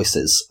indigenous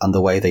voices and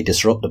the way they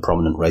disrupt the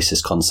prominent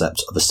racist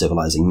concept of a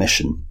civilizing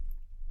mission.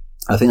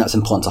 I think that's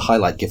important to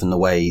highlight given the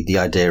way the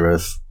idea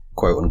of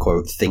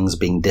quote-unquote things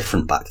being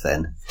different back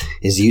then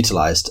is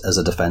utilised as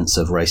a defence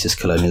of racist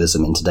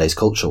colonialism in today's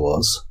culture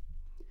wars.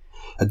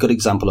 A good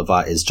example of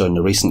that is during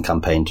the recent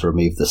campaign to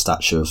remove the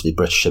statue of the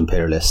British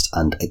imperialist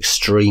and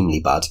extremely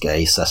bad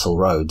gay Cecil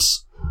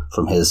Rhodes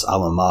from his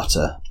alma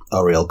mater,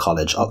 Oriel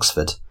College,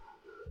 Oxford,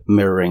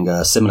 mirroring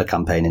a similar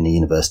campaign in the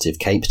University of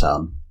Cape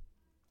Town.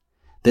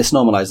 This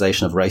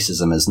normalisation of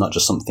racism is not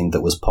just something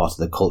that was part of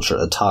the culture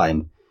at the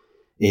time,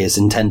 it is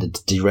intended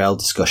to derail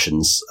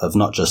discussions of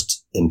not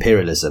just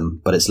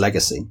imperialism, but its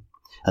legacy,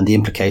 and the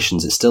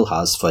implications it still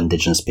has for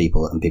indigenous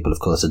people and people of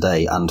colour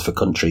today and for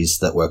countries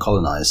that were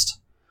colonised.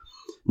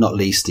 Not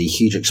least the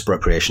huge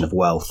expropriation of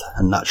wealth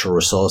and natural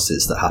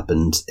resources that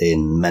happened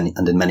in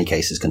many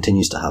cases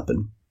continues to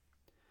happen.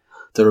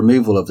 The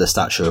removal of the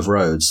statue of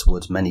Rhodes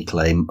would, many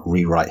claim,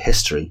 rewrite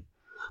history.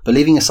 But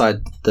leaving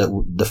aside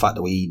the fact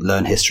that we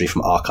learn history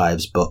from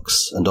archives,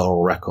 books, and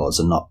oral records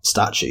and not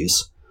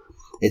statues,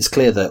 it's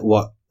clear that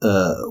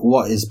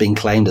what is being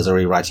claimed as a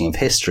rewriting of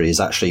history is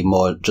actually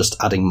more just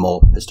adding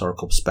more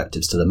historical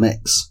perspectives to the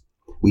mix.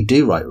 We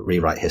do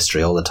rewrite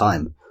history all the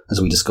time, as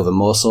we discover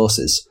more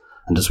sources,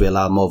 and as we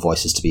allow more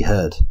voices to be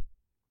heard.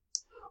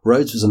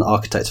 Rhodes was an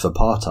architect of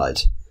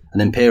apartheid, an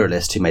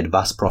imperialist who made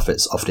vast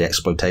profits off the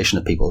exploitation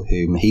of people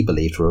whom he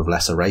believed were of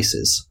lesser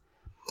races.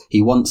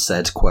 He once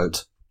said,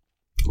 quote,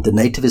 "The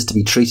native is to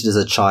be treated as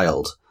a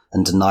child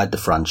and denied the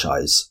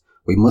franchise.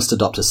 We must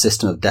adopt a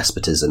system of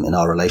despotism in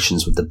our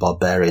relations with the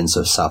barbarians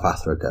of South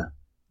Africa."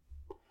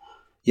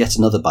 Yet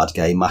another bad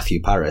gay,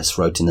 Matthew Paris,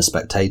 wrote in The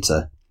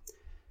Spectator,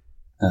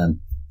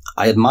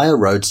 "I admire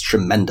Rhodes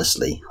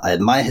tremendously. I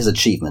admire his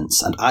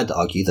achievements, and I'd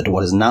argue that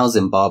what is now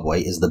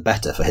Zimbabwe is the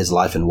better for his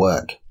life and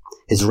work.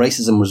 His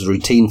racism was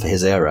routine for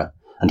his era,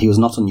 and he was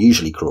not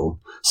unusually cruel,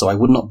 so I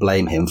would not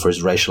blame him for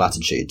his racial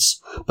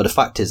attitudes. But the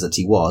fact is that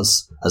he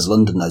was, as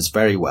London knows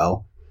very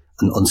well,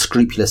 an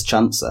unscrupulous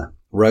chancer.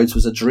 Rhodes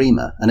was a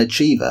dreamer, an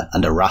achiever,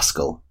 and a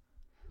rascal."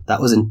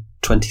 That was in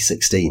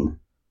 2016.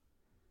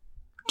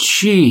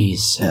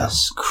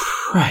 Jesus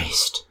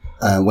Christ.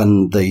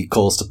 When the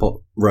calls to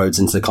put Rhodes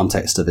into the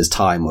context of his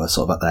time were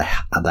sort of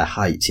at their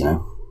height, you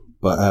know.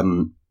 But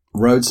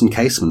Rhodes and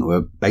Casement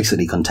were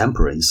basically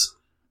contemporaries.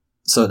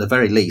 So at the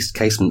very least,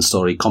 Casement's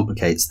story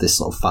complicates this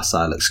sort of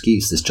facile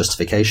excuse, this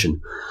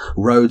justification.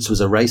 Rhodes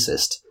was a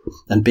racist,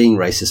 and being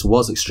racist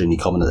was extremely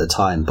common at the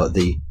time, but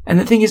And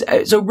the thing is,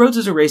 so Rhodes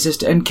was a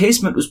racist, and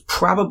Casement was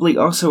probably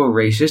also a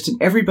racist, and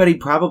everybody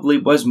probably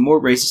was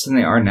more racist than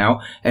they are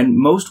now, and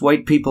most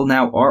white people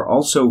now are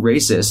also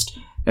racist.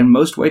 And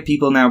most white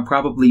people now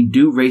probably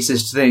do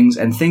racist things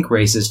and think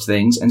racist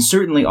things, and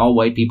certainly all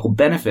white people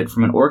benefit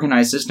from an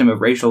organized system of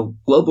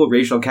global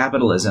racial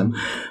capitalism.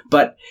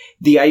 But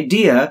the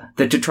idea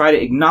that to try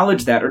to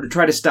acknowledge that, or to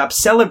try to stop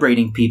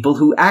celebrating people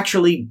who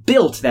actually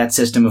built that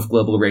system of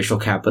global racial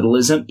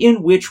capitalism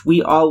in which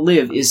we all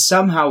live, is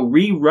somehow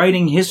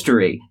rewriting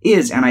history,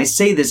 is, and I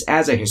say this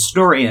as a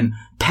historian,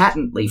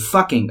 patently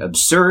fucking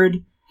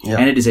absurd. Yep.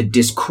 And it is a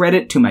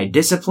discredit to my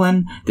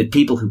discipline that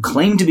people who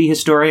claim to be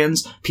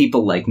historians,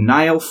 people like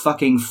Niall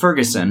fucking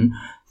Ferguson,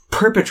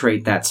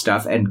 perpetrate that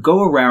stuff and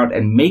go around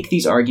and make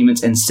these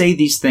arguments and say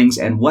these things,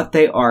 and what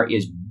they are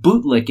is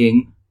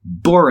bootlicking,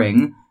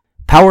 boring,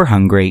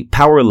 power-hungry,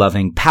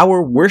 power-loving,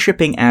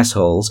 power-worshipping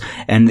assholes,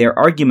 and their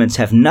arguments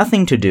have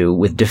nothing to do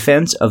with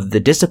defense of the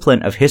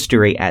discipline of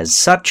history as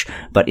such,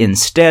 but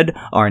instead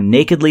are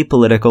nakedly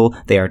political.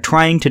 They are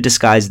trying to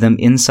disguise them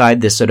inside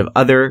this sort of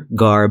other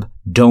garb.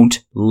 Don't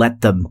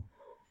let them.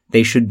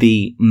 They should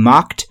be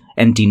mocked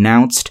and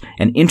denounced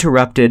and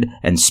interrupted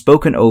and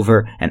spoken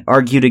over and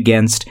argued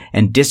against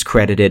and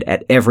discredited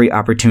at every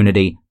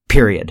opportunity,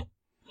 period.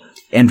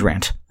 End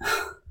rant.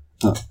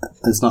 No,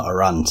 it's not a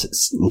rant,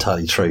 it's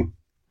entirely true.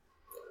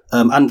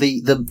 And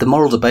the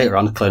moral debate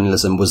around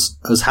colonialism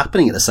was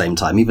happening at the same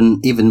time,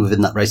 even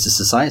within that racist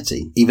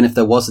society. Even if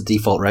there was a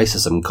default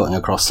racism cutting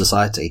across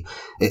society,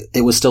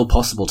 it was still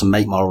possible to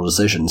make moral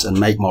decisions and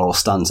make moral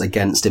stands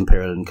against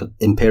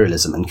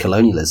imperialism and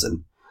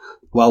colonialism.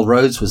 While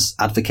Rhodes was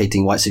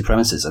advocating white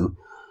supremacism,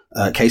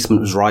 Casement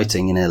was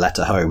writing in a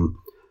letter home,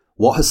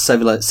 "What has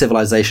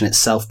civilization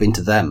itself been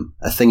to them?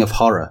 A thing of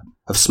horror,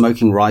 of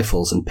smoking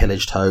rifles and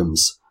pillaged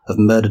homes, of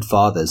murdered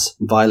fathers,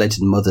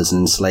 violated mothers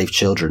and enslaved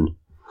children.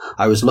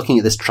 I was looking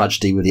at this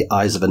tragedy with the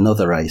eyes of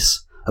another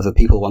race, of a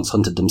people once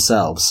hunted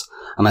themselves,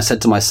 and I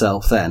said to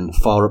myself then,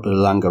 far up the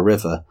Langa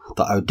River,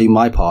 that I would do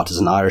my part as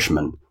an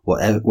Irishman,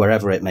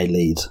 wherever it may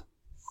lead."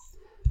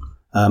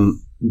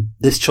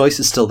 This choice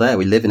is still there.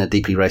 We live in a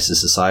deeply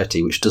racist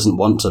society which doesn't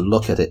want to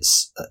look at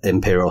its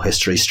imperial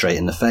history straight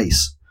in the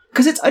face.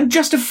 Because it's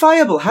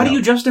unjustifiable. How do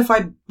you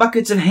justify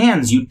buckets and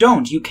hands? You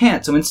don't. You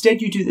can't. So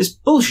instead you do this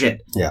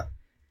bullshit. Yeah.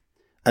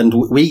 And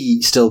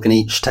we still can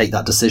each take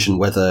that decision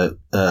whether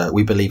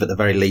we believe at the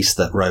very least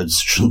that Rhodes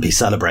shouldn't be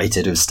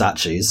celebrated with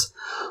statues,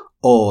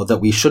 or that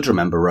we should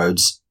remember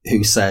Rhodes,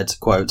 who said,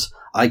 quote,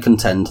 "I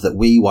contend that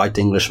we white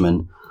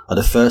Englishmen are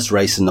the first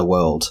race in the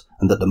world,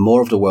 and that the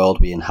more of the world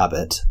we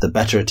inhabit, the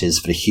better it is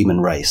for the human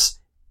race."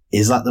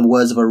 Is that the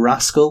words of a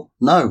rascal?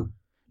 No.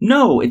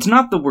 No, it's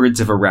not the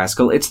words of a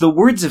rascal. It's the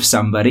words of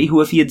somebody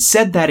who, if he had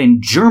said that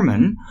in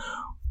German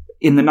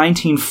in the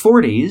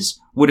 1940s,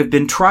 would have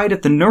been tried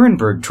at the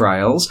Nuremberg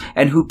trials,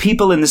 and who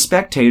people in The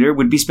Spectator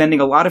would be spending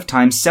a lot of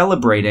time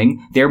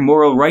celebrating their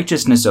moral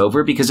righteousness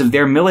over because of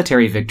their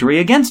military victory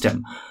against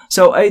him.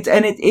 So, it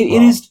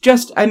is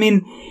just, I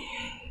mean,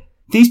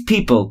 these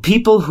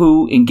people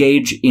who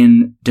engage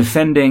in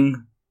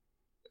defending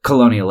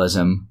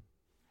colonialism,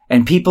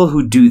 and people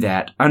who do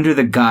that under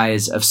the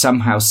guise of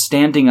somehow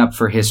standing up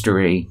for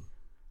history,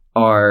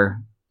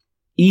 are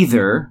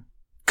either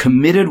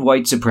committed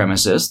white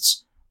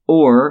supremacists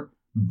or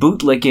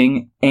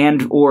bootlicking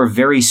and or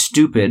very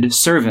stupid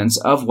servants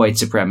of white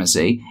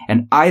supremacy,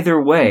 and either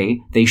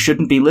way, they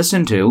shouldn't be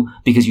listened to,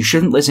 because you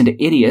shouldn't listen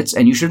to idiots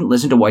and you shouldn't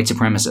listen to white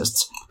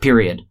supremacists.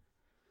 Period.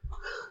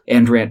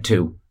 End rant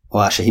 2.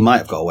 Well, actually, he might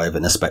have got away with it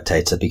in The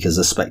Spectator, because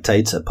The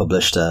Spectator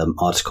published an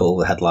article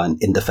with the headline,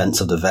 "In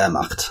Defense of the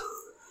Wehrmacht."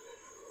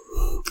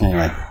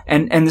 Anyway.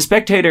 And The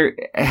Spectator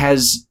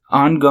has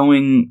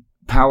ongoing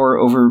power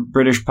over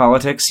British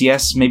politics.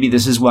 Yes, maybe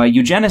this is why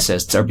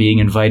eugenicists are being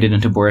invited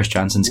into Boris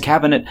Johnson's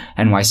cabinet,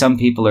 and why some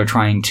people are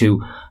trying to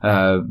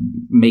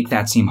make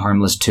that seem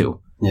harmless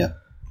too. Yeah.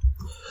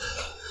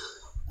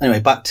 Anyway,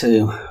 back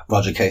to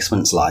Roger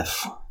Casement's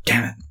life.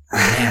 Damn it.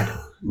 I'm mad.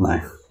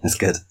 No, it's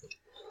good.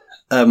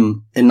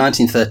 In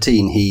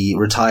 1913, he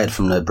retired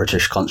from the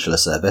British consular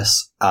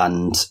service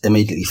and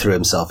immediately threw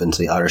himself into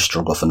the Irish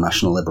struggle for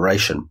national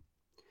liberation.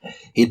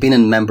 He'd been a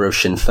member of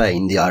Sinn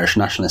Féin, the Irish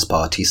Nationalist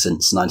Party,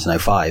 since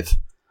 1905.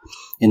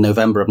 In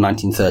November of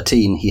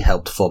 1913, he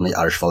helped form the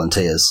Irish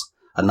Volunteers,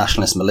 a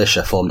nationalist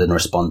militia formed in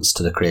response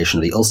to the creation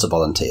of the Ulster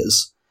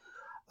Volunteers,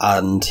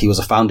 and he was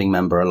a founding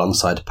member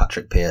alongside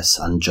Patrick Pearse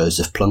and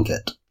Joseph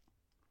Plunkett.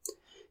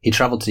 He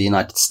travelled to the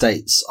United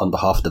States on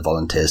behalf of the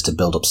Volunteers to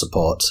build up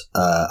support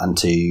and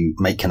to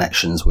make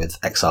connections with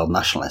exiled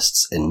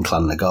nationalists in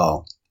Clan na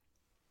Gael.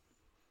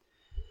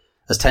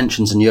 As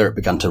tensions in Europe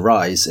began to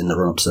rise in the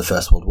run-up to the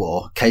First World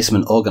War,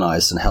 Casement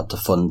organised and helped to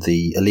fund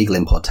the illegal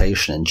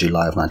importation in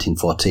July of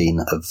 1914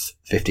 of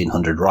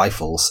 1,500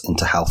 rifles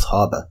into Howth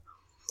Harbour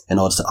in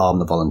order to arm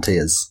the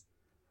Volunteers.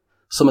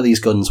 Some of these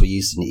guns were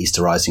used in the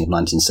Easter Rising of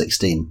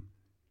 1916.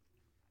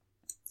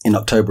 In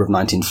October of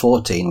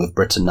 1914, with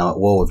Britain now at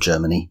war with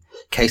Germany,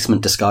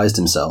 Casement disguised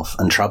himself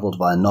and travelled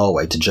via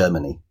Norway to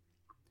Germany.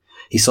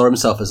 He saw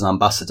himself as an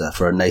ambassador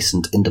for a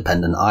nascent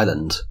independent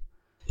island.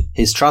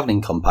 His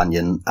travelling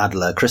companion,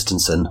 Adela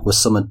Christensen, was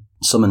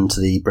summoned to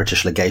the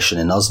British legation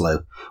in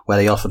Oslo, where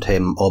they offered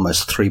him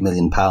almost £3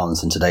 million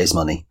in today's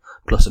money,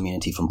 plus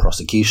immunity from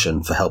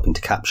prosecution for helping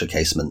to capture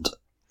Casement.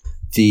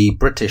 The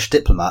British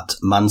diplomat,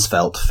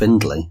 Mansfeld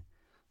Findlay,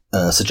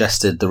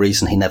 suggested the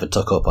reason he never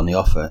took up on the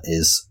offer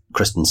is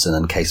Christensen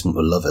and Casement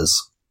were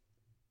lovers.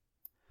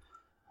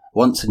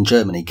 Once in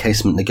Germany,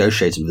 Casement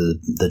negotiated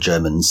with the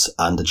Germans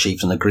and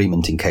achieved an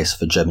agreement in case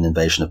of a German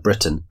invasion of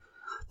Britain,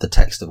 the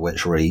text of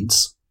which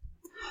reads,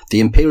 The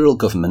imperial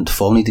government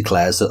formally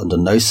declares that under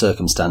no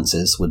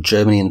circumstances would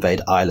Germany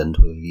invade Ireland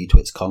with a view to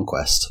its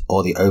conquest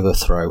or the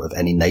overthrow of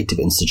any native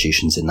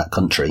institutions in that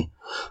country.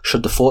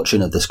 Should the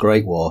fortune of this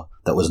great war,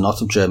 that was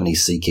not of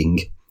Germany's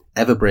seeking,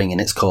 ever bring in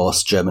its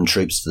course German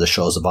troops to the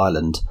shores of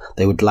Ireland,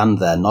 they would land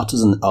there not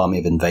as an army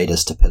of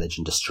invaders to pillage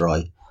and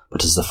destroy,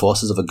 but as the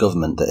forces of a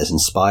government that is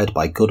inspired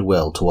by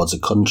goodwill towards a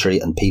country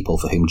and people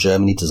for whom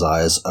Germany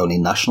desires only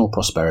national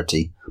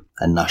prosperity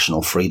and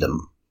national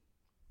freedom.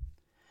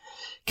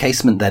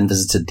 Casement then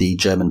visited the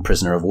German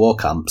prisoner of war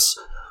camps,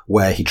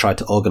 where he tried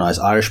to organise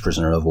Irish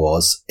prisoner of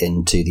wars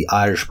into the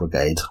Irish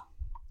Brigade.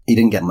 He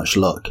didn't get much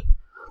luck.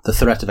 The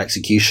threat of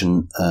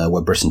execution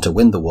were Britain to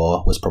win the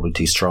war was probably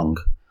too strong,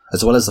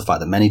 as well as the fact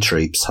that many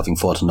troops, having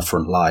fought on the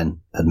front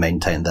line, had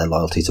maintained their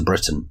loyalty to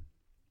Britain.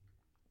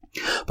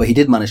 But he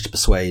did manage to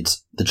persuade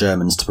the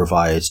Germans to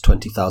provide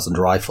 20,000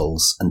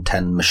 rifles and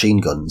 10 machine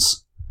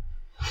guns.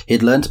 He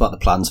had learnt about the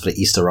plans for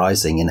the Easter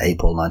Rising in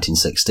April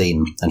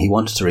 1916, and he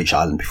wanted to reach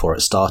Ireland before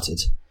it started,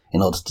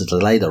 in order to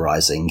delay the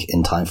rising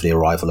in time for the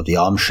arrival of the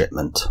arms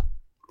shipment.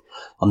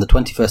 On the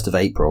 21st of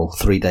April,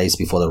 3 days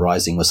before the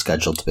rising was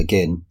scheduled to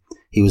begin,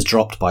 he was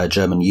dropped by a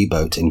German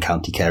U-boat in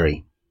County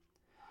Kerry.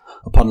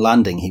 Upon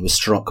landing, he was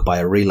struck by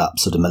a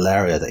relapse of the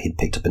malaria that he'd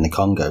picked up in the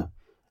Congo,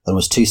 and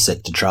was too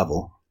sick to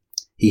travel.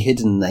 He hid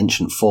in an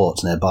ancient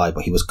fort nearby,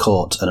 but he was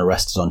caught and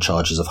arrested on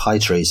charges of high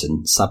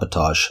treason,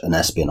 sabotage, and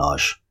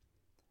espionage.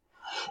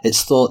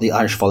 It's thought the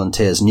Irish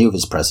volunteers knew of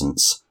his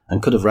presence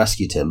and could have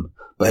rescued him,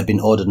 but had been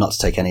ordered not to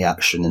take any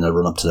action in the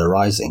run-up to the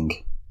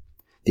rising.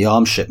 The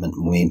arms shipment,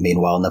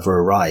 meanwhile, never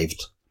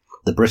arrived.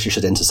 The British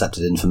had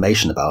intercepted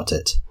information about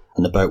it,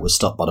 and the boat was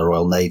stopped by the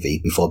Royal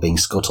Navy before being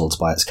scuttled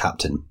by its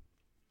captain.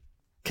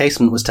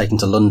 Casement was taken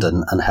to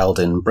London and held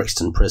in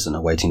Brixton Prison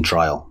awaiting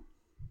trial.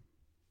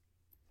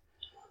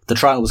 The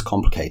trial was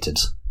complicated.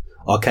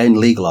 Arcane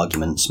legal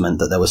arguments meant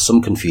that there was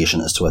some confusion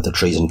as to whether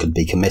treason could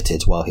be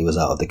committed while he was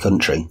out of the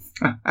country.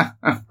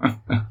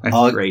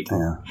 That's great.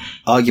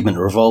 Argument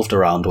revolved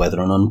around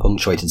whether an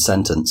unpunctuated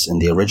sentence in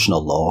the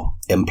original law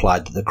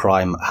implied that the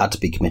crime had to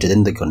be committed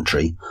in the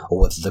country,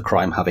 or whether the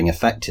crime having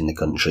effect in the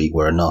country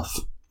were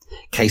enough.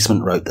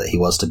 Casement wrote that he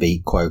was to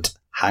be, quote,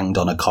 hanged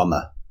on a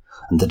comma,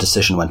 and the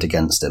decision went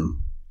against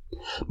him.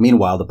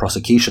 Meanwhile, the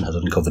prosecution had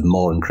uncovered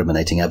more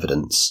incriminating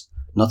evidence,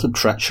 not of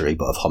treachery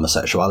but of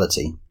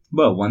homosexuality.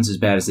 Well, one's as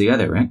bad as the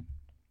other, right?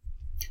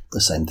 The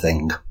same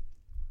thing.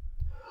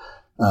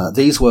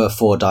 These were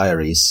 4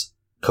 diaries,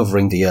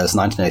 covering the years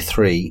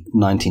 1903,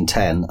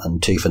 1910,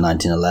 and 2 for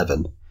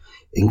 1911,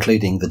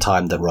 including the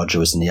time that Roger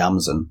was in the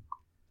Amazon.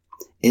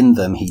 In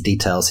them, he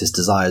details his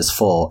desires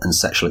for and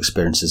sexual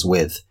experiences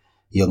with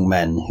young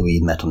men who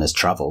he met on his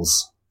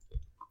travels.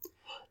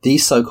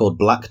 These so-called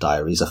black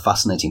diaries are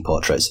fascinating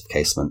portraits of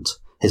Casement,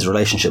 his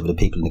relationship with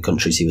the people in the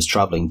countries he was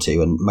travelling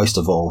to, and most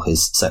of all,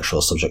 his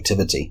sexual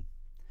subjectivity.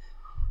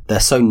 They're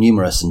so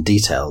numerous and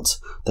detailed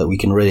that we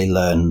can really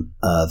learn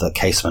that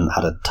Casement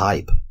had a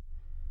type.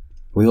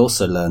 We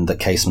also learned that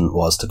Casement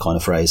was, to coin a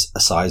phrase, a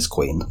size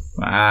queen.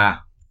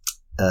 Ah.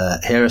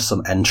 Here are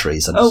some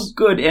entries. Oh,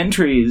 good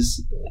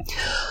entries.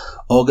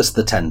 August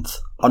the 10th,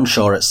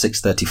 onshore at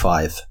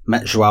 6:35,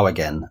 met Joao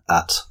again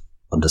at,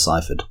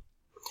 undeciphered.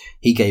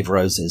 He gave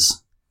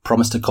roses,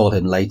 promised to call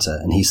him later,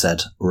 and he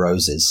said,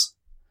 roses.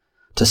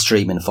 To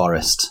stream in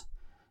forest.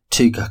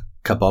 2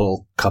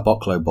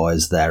 caboclo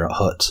boys there at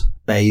hut,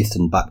 bathed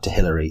and back to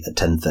Hillary at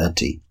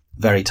 10:30.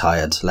 Very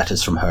tired,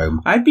 letters from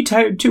home. I'd be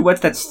tired too.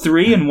 That's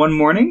 3 in one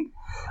morning?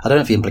 I don't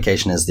know if the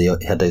implication is he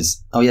had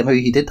those... Oh yeah,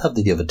 maybe he did have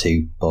the other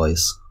 2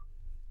 boys.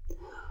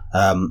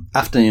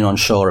 Afternoon on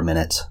shore a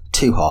minute,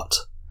 too hot.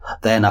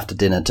 Then after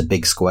dinner to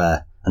Big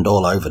Square, and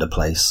all over the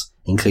place,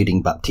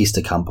 including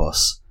Baptista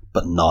Campos,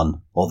 but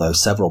none, although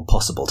several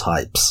possible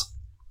types.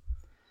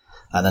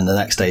 And then the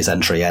next day's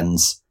entry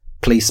ends,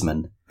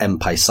 policeman, M.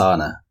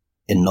 Paisana,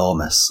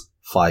 enormous,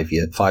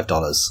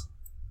 $5.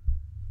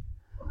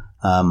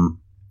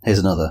 Here's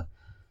another.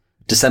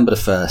 December the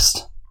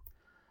 1st.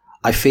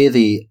 I fear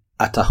the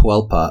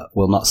Atahualpa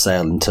will not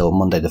sail until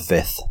Monday the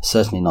 5th,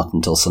 certainly not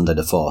until Sunday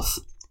the 4th.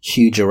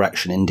 Huge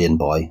erection Indian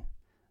boy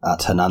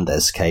at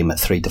Hernandez came at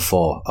 3 to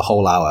 4, a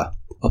whole hour,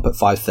 up at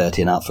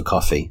 5:30 and out for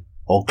coffee,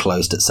 all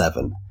closed at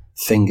 7,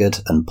 fingered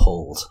and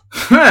pulled.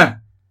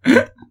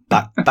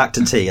 back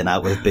to tea and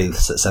out with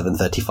booths at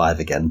 7:35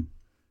 again.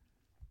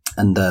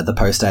 And the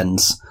post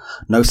ends,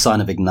 no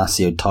sign of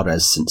Ignacio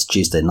Torres since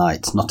Tuesday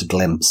night, not a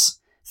glimpse.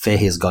 Fear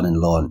he has gone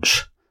in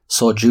launch.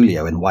 Saw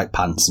Julio in white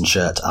pants and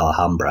shirt at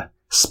Alhambra.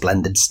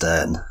 Splendid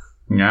stern.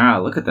 Yeah,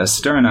 look at the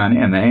stern on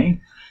him, eh?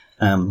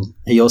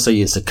 He also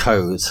used a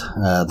code,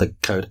 the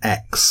code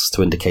X,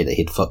 to indicate that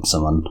he'd fucked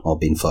someone or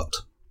been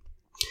fucked.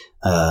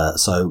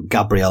 So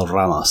Gabriel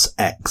Ramos,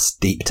 X,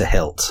 deep to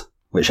hilt,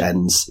 which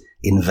ends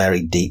in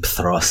very deep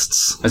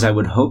thrusts. As I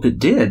would hope it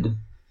did.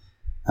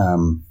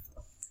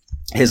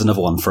 Here's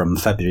another one from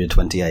February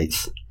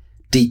 28th.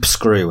 Deep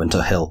screw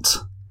into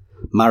hilt.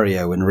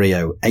 Mario in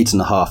Rio,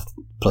 8.5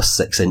 plus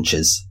 6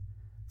 inches.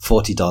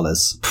 $40.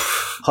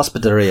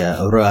 Hospederia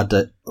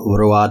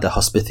Ruada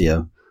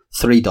Hospicio,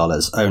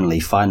 $3 only,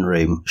 fine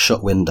room,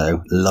 shut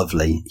window,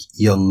 lovely,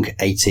 young,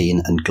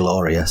 18 and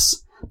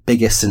glorious.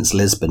 Biggest since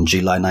Lisbon,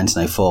 July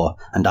 1904,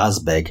 and as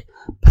big,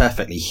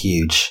 perfectly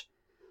huge.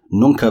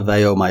 Nunca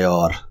veo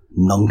mayor,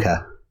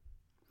 nunca.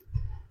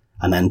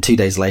 And then 2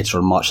 days later,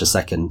 on March the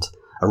 2nd,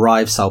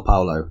 arrived Sao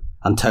Paulo,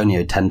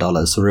 Antonio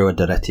 $10, Rua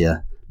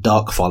Direita,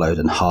 dark followed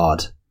and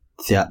hard.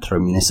 Teatro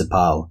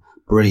Municipal,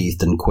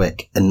 breathed and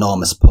quick,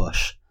 enormous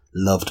push,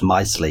 loved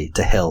mightily,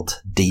 to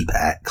hilt, deep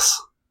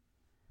X.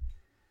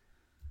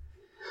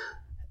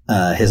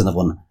 Here's another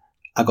one.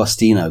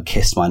 Agostino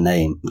kissed my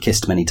name,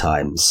 kissed many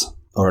times.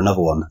 Or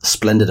another one,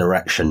 splendid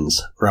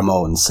erections,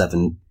 Ramon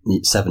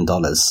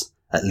 $7,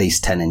 at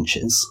least 10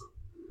 inches.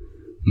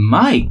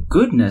 My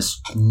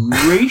goodness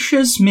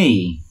gracious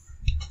me.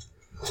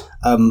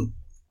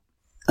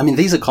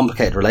 These are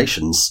complicated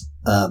relations,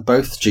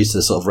 both due to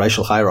the sort of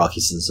racial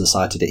hierarchies of the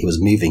society that he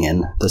was moving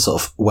in, the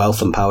sort of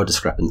wealth and power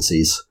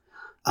discrepancies,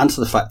 and to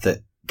the fact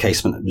that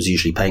Casement was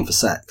usually paying for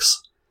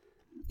sex.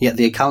 Yet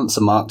the accounts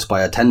are marked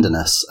by a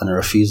tenderness and a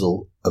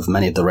refusal of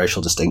many of the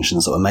racial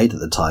distinctions that were made at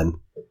the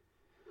time.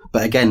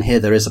 But again, here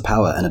there is a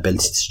power and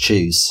ability to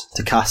choose,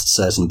 to cast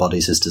certain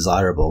bodies as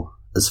desirable,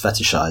 as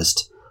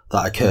fetishized,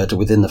 that occurred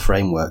within the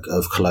framework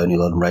of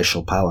colonial and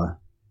racial power.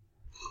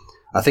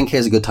 I think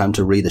here's a good time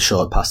to read a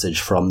short passage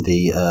from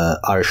the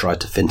Irish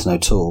writer Fintan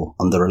O'Toole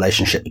on the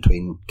relationship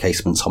between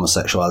Casement's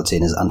homosexuality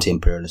and his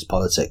anti-imperialist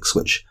politics,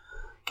 which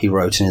he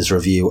wrote in his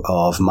review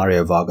of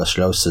Mario Vargas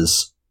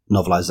Llosa's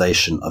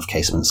novelisation of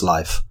Casement's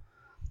life.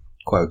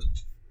 Quote,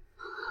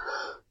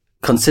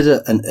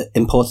 "Consider an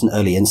important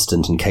early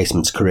incident in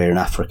Casement's career in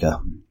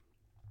Africa.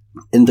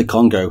 In the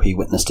Congo, he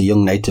witnessed a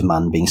young native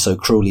man being so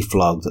cruelly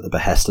flogged at the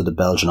behest of the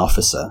Belgian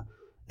officer,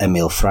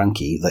 Emile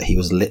Franchi, that he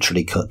was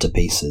literally cut to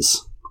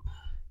pieces.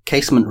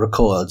 Casement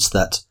records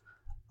that,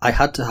 I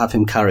had to have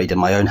him carried in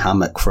my own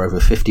hammock for over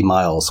 50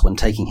 miles when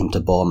taking him to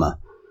Boma,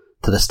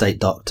 to the state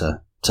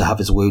doctor, to have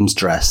his wounds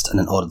dressed and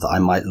in order that I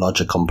might lodge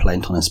a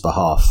complaint on his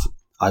behalf.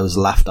 I was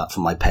laughed at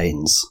for my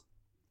pains.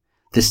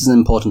 This is an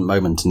important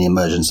moment in the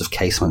emergence of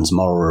Casement's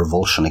moral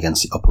revulsion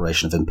against the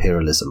operation of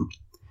imperialism.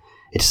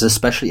 It is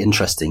especially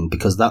interesting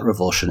because that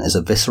revulsion is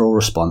a visceral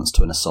response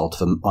to an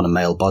assault on a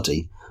male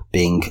body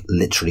being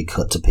literally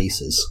cut to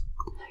pieces.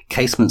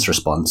 Casement's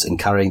response in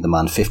carrying the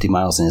man 50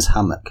 miles in his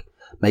hammock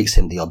makes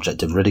him the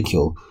object of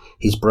ridicule.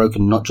 He's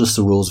broken not just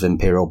the rules of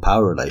imperial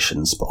power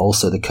relations, but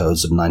also the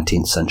codes of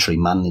 19th century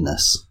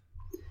manliness.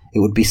 It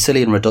would be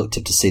silly and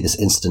reductive to see this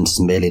incident as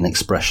merely an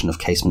expression of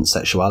Casement's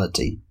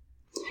sexuality.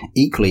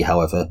 Equally,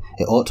 however,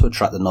 it ought to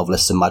attract the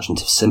novelist's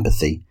imaginative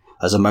sympathy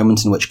as a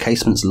moment in which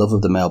Casement's love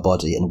of the male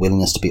body and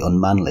willingness to be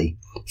unmanly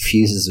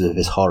fuses with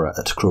his horror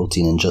at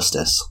cruelty and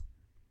injustice."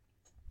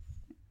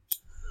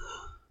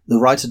 The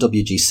writer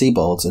W.G.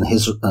 Sebald, in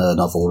his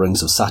novel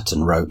Rings of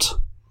Saturn, wrote,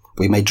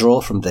 "We may draw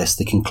from this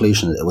the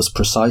conclusion that it was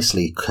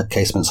precisely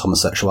Casement's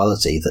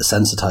homosexuality that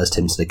sensitized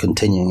him to the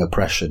continuing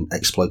oppression,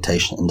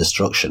 exploitation and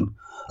destruction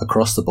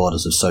across the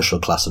borders of social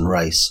class and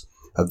race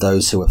of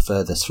those who were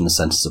furthest from the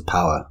centres of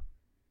power."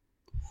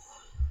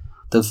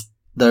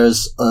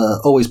 There's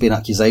always been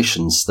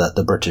accusations that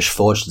the British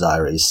forged the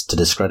diaries to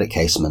discredit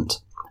Casement,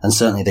 and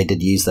certainly they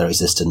did use their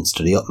existence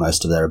to the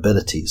utmost of their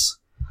abilities.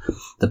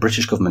 The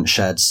British government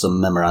shared some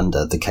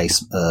memoranda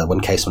when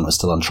Casement was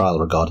still on trial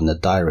regarding the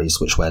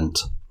diaries, which went,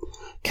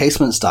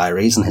 "Casement's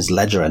diaries and his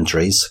ledger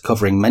entries,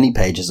 covering many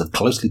pages of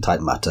closely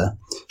typed matter,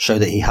 show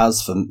that he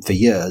has for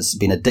years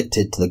been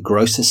addicted to the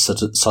grossest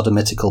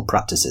sodomitical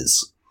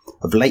practices.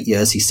 Of late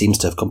years he seems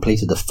to have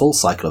completed a full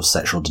cycle of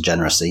sexual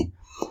degeneracy,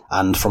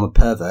 and from a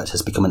pervert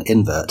has become an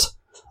invert,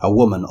 a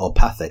woman or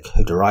pathic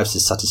who derives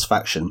his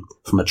satisfaction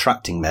from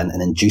attracting men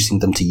and inducing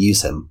them to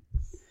use him.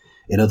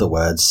 In other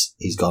words,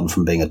 he's gone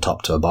from being a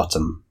top to a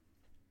bottom."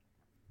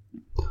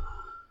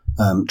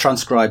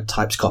 Transcribed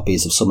typed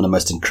copies of some of the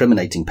most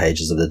incriminating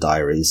pages of the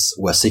diaries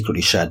were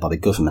secretly shared by the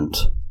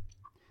government.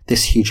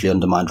 This hugely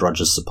undermined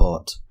Rogers'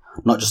 support,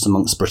 not just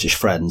amongst British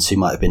friends who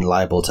might have been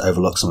liable to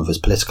overlook some of his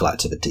political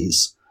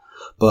activities,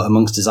 but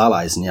amongst his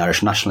allies in the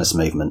Irish nationalist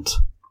movement.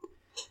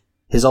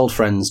 His old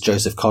friends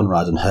Joseph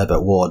Conrad and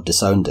Herbert Ward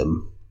disowned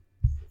him.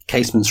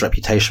 Casement's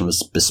reputation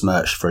was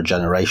besmirched for a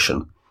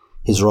generation,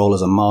 his role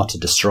as a martyr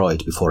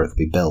destroyed before it could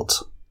be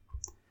built.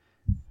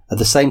 At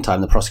the same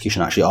time, the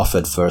prosecution actually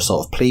offered for a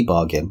sort of plea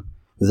bargain,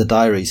 with the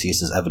diaries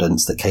used as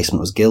evidence that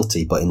Casement was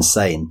guilty but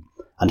insane,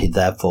 and he'd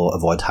therefore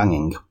avoid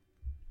hanging.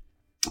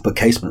 But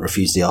Casement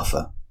refused the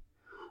offer.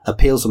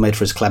 Appeals were made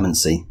for his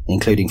clemency,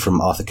 including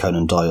from Arthur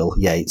Conan Doyle,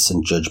 Yeats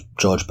and Judge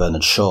George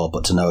Bernard Shaw,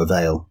 but to no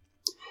avail.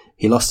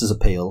 He lost his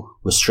appeal,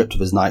 was stripped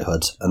of his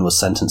knighthood, and was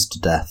sentenced to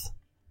death.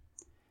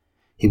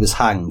 He was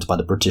hanged by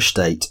the British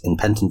state in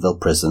Pentonville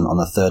Prison on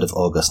the 3rd of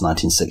August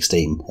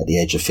 1916, at the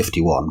age of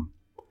 51.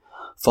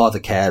 Father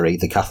Carey,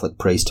 the Catholic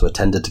priest who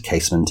attended to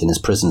Casement in his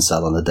prison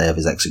cell on the day of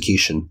his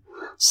execution,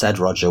 said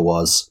Roger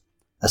was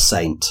a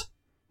saint.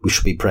 We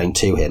should be praying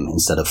to him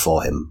instead of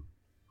for him.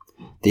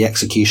 The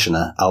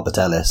executioner, Albert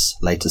Ellis,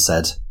 later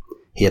said,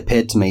 "He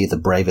appeared to me the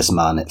bravest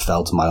man it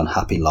fell to my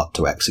unhappy lot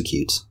to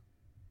execute."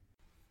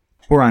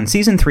 We're on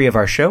Season 3 of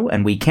our show,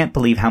 and we can't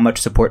believe how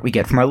much support we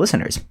get from our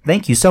listeners.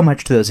 Thank you so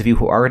much to those of you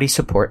who already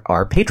support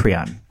our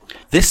Patreon.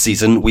 This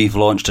season, we've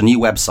launched a new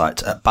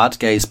website at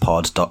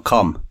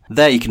badgazepod.com.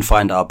 There you can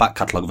find our back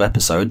catalogue of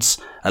episodes,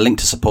 a link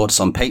to support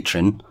us on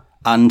Patreon,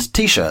 and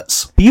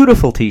t-shirts.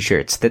 Beautiful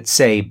t-shirts that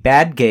say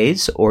Bad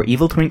Gaze or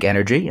Evil Twink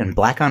Energy in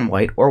black on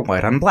white or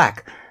white on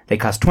black. They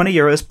cost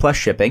 €20 plus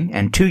shipping,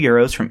 and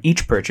 €2 from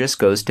each purchase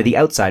goes to the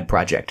Outside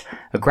Project,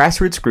 a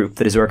grassroots group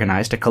that has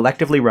organized a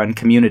collectively run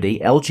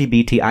community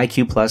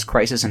LGBTIQ+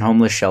 crisis and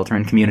homeless shelter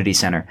and community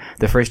center,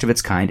 the first of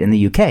its kind in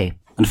the UK.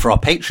 And for our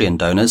Patreon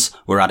donors,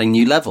 we're adding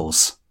new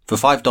levels. For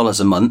 $5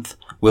 a month,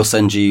 we'll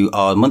send you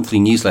our monthly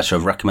newsletter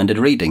of recommended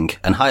reading,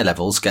 and high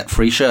levels get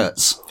free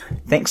shirts.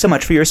 Thanks so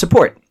much for your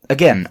support.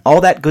 Again,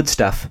 all that good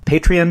stuff,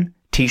 Patreon,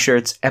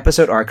 t-shirts,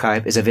 episode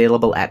archive is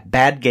available at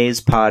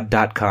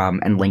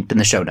badgazepod.com and linked in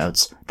the show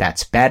notes.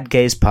 That's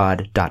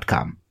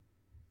badgazepod.com.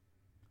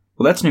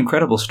 Well, that's an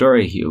incredible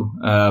story, Hugh,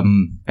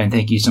 and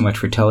thank you so much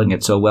for telling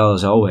it so well,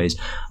 as always.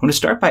 I want to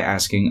start by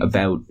asking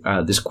about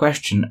this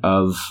question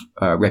of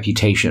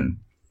reputation.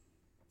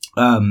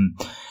 And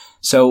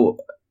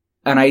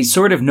I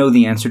sort of know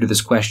the answer to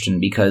this question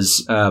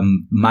because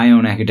my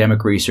own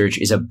academic research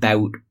is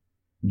about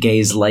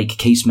gaze-like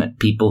casement,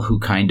 people who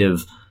kind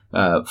of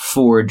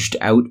forged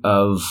out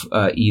of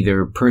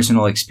either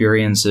personal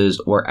experiences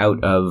or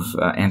out of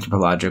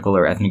anthropological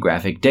or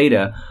ethnographic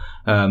data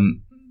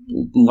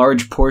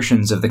large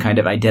portions of the kind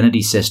of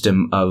identity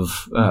system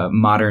of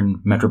modern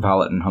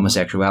metropolitan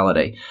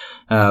homosexuality.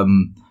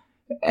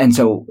 And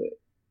so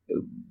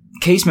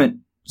Casement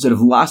sort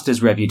of lost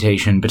his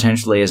reputation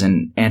potentially as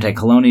an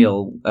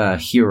anti-colonial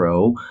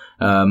hero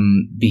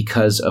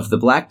because of the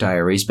Black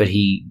Diaries, but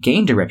he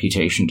gained a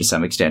reputation to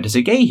some extent as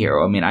a gay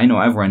hero. I mean, I know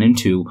I've run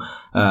into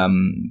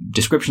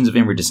descriptions of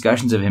him or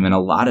discussions of him in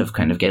a lot of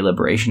kind of gay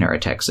liberation era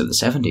texts of the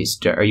 70s.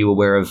 Are you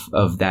aware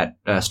of that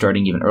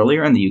starting even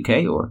earlier in the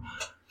UK? Or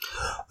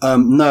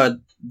no,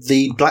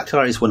 the Black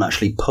Diaries weren't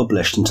actually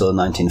published until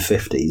the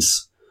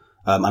 1950s.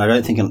 And I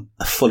don't think a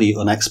fully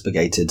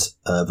unexpurgated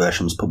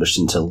version was published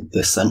until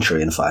this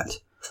century, in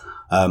fact.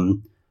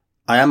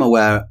 I am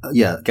aware,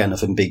 again,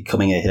 of him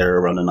becoming a hero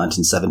around the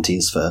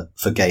 1970s for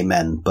gay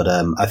men. But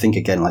I think,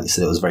 again, like you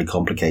said, it was very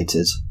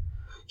complicated.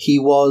 He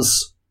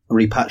was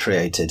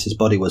repatriated. His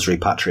body was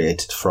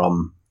repatriated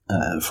from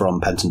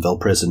Pentonville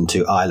prison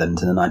to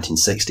Ireland in the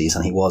 1960s,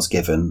 and he was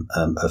given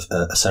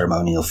a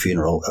ceremonial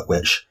funeral at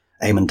which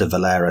Eamon de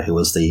Valera, who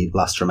was the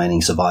last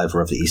remaining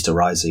survivor of the Easter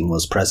Rising,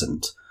 was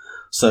present.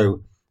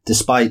 So,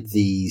 despite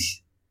the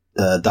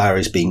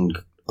diaries being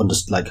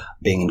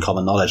in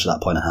common knowledge at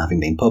that point and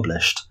having been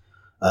published,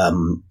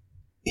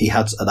 he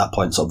had at that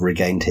point sort of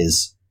regained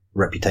his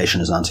reputation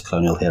as an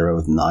anti-colonial hero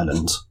within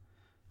Ireland,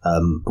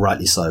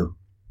 rightly so.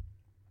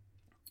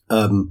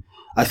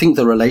 I think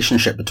the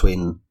relationship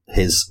between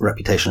his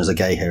reputation as a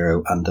gay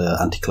hero and an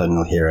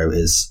anti-colonial hero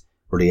is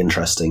really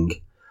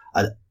interesting.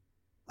 I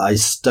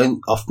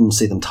don't often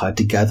see them tied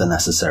together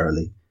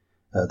necessarily.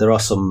 There are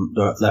some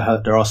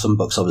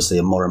books, obviously,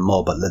 and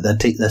more, but there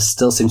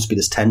still seems to be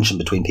this tension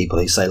between people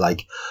who say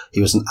like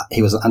he was an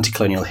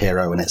anti-colonial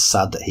hero, and it's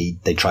sad that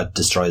they tried to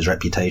destroy his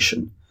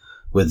reputation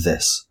with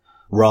this,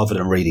 rather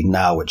than reading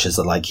now, which is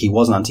that like he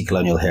was an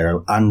anti-colonial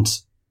hero and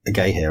a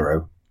gay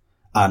hero,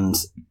 and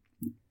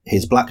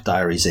his Black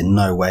Diaries in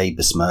no way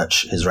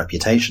besmirch his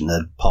reputation.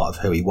 They're part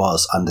of who he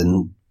was,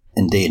 and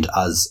indeed,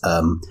 as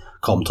Colm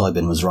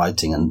Tóibín was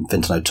writing, and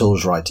Fintan O'Toole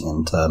was writing,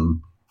 and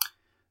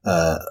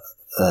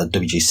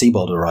W.G.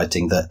 Sebald were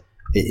writing, that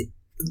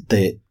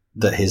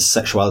his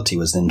sexuality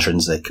was an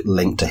intrinsic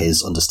link to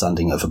his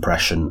understanding of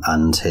oppression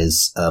and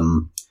his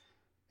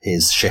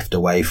shift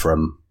away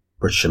from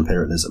British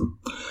imperialism.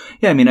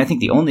 Yeah, I mean, I think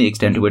the only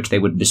extent to which they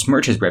would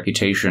besmirch his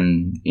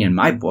reputation in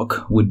my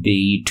book would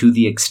be to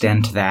the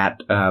extent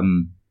that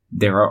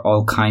there are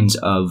all kinds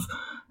of,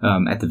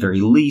 at the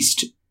very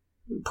least,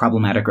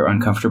 problematic or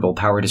uncomfortable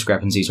power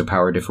discrepancies or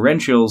power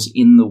differentials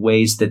in the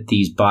ways that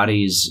these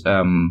bodies,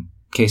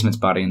 Casement's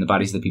body and the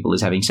bodies that people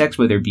is having sex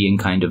with, are being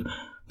kind of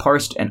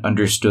parsed and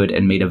understood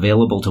and made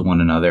available to one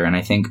another. And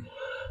I think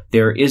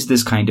there is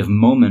this kind of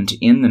moment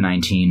in the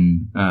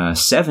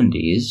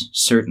 1970s,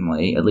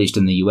 certainly, at least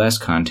in the U.S.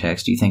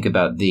 context. You think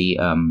about the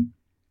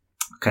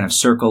kind of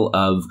circle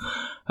of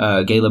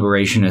gay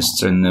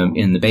liberationists in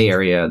the Bay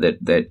Area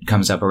that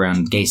comes up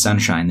around Gay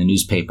Sunshine, the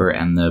newspaper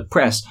and the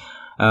press.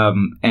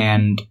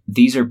 And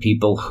these are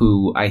people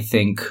who I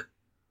think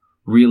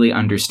really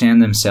understand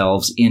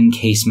themselves in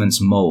Casement's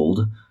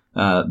mold.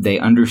 They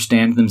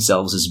understand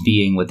themselves as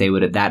being what they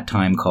would at that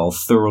time call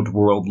third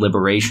world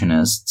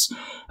liberationists.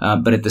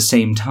 But at the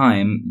same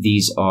time,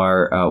 these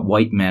are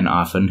white men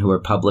often who are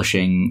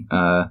publishing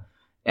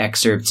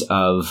excerpts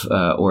of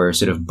or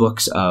sort of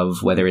books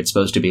of, whether it's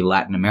supposed to be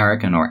Latin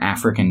American or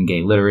African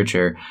gay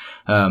literature,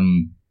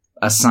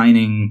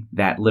 assigning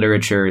that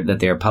literature that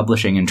they're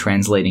publishing and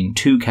translating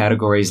to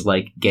categories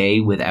like gay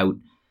without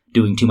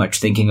doing too much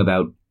thinking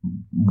about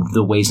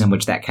the ways in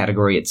which that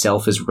category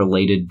itself is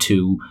related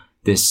to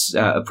this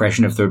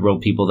oppression of third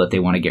world people that they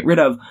want to get rid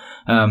of,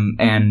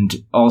 and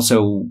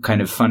also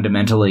kind of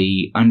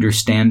fundamentally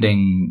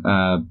understanding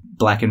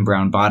black and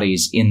brown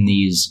bodies in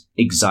these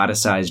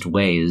exoticized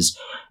ways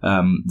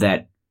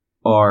that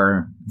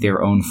are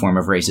their own form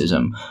of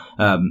racism.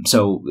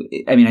 So,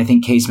 I mean, I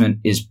think Casement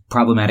is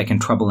problematic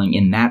and troubling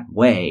in that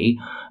way,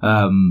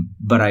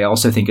 but I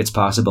also think it's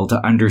possible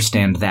to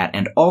understand that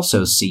and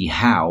also see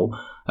how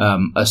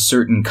a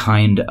certain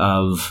kind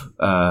of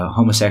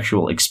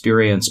homosexual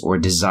experience or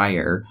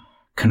desire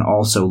can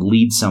also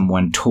lead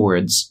someone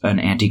towards an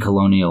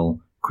anti-colonial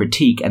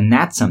critique, and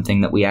that's something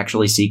that we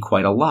actually see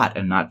quite a lot,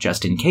 and not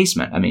just in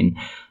Casement. I mean,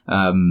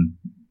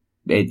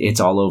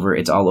 it's all over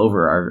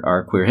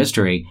our queer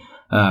history.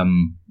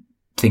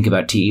 Think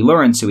about T.E.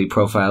 Lawrence, who we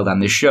profiled on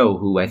this show,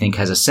 who I think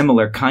has a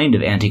similar kind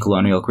of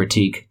anti-colonial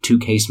critique to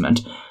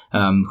Casement,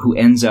 who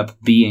ends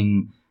up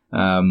being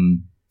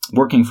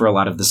working for a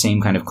lot of the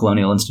same kind of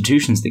colonial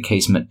institutions that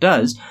Casement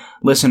does.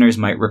 Listeners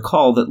might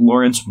recall that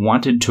Lawrence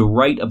wanted to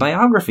write a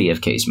biography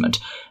of Casement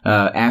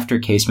after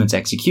Casement's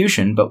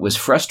execution, but was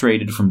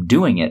frustrated from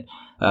doing it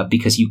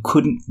because you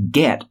couldn't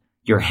get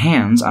your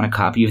hands on a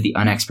copy of the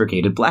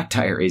unexpurgated Black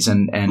Diaries,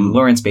 and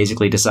Lawrence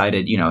basically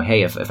decided,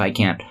 hey, if I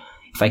can't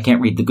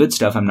read the good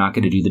stuff, I'm not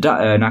going to do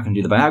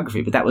the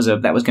biography. But that was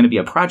going to be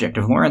a project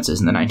of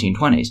Lawrence's in the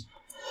 1920s.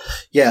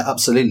 Yeah,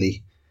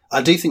 absolutely.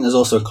 I do think there's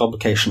also a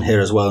complication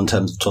here as well in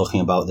terms of talking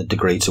about the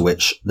degree to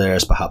which there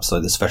is perhaps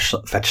like this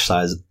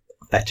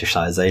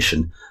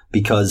fetishization,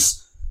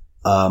 because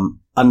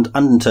and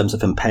in terms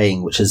of him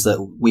paying, which is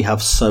that we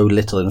have so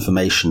little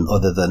information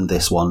other than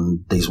these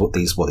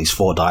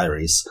 4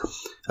 diaries,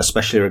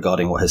 especially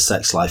regarding what his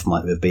sex life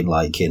might have been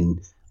like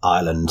in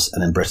Ireland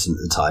and in Britain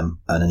at the time,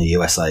 and in the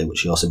USA, which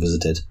he also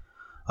visited,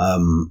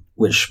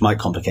 which might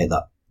complicate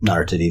that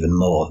narrative even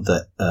more.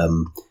 That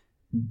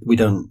we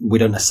don't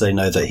necessarily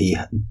know that he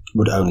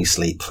would only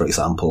sleep, for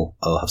example,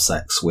 or have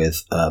sex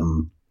with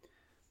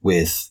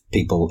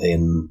people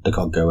in the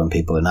Congo and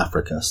people in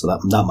Africa. So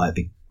that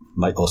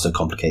might also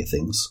complicate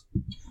things.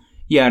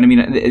 Yeah, and I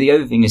mean, the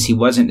other thing is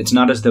it's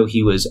not as though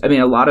he was, I mean,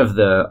 a lot of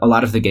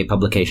the gay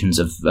publications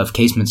of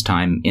Casement's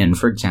time in,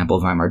 for example,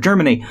 Weimar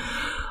Germany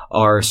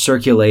are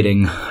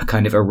circulating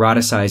kind of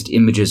eroticized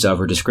images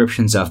of or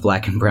descriptions of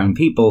black and brown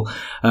people,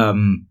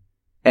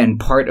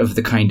 and part of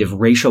the kind of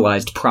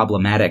racialized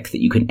problematic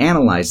that you can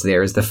analyze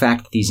there is the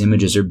fact that these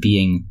images are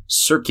being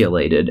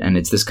circulated, and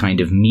it's this kind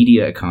of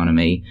media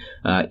economy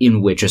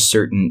in which a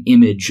certain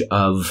image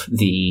of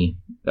the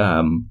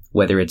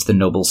whether it's the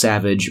noble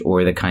savage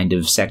or the kind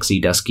of sexy,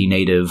 dusky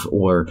native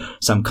or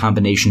some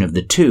combination of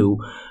the two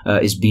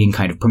is being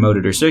kind of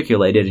promoted or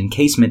circulated, and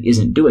Casement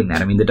isn't doing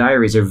that. I mean, the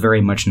diaries are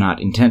very much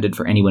not intended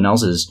for anyone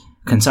else's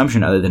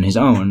consumption other than his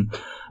own,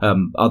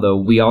 although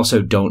we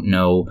also don't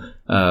know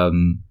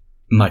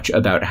much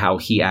about how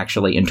he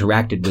actually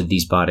interacted with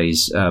these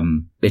bodies.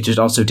 It's just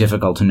also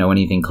difficult to know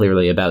anything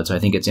clearly about, so I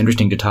think it's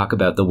interesting to talk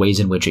about the ways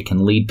in which it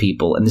can lead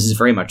people, and this is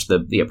very much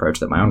the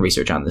approach that my own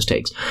research on this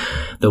takes,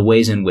 the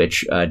ways in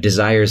which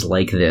desires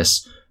like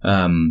this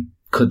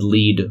could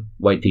lead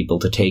white people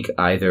to take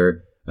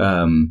either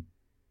sort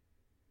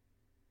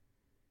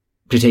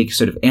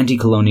of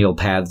anti-colonial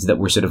paths that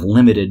were sort of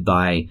limited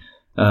by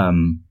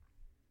the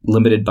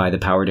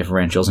power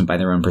differentials and by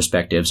their own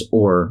perspectives,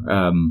 or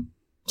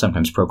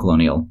sometimes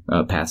pro-colonial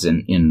paths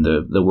in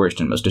the worst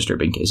and most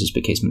disturbing cases,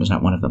 but Casement is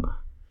not one of them.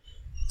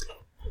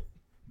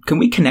 Can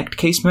we connect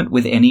Casement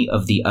with any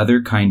of the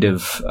other kind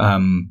of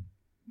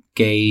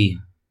gay,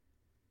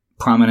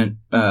 prominent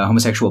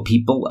homosexual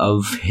people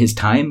of his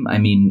time? I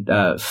mean,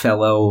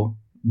 fellow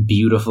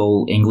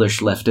beautiful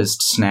English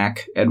leftist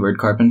snack Edward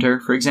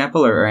Carpenter, for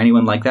example, or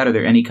anyone like that? Are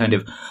there any kind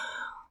of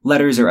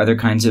letters or other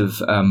kinds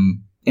of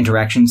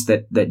interactions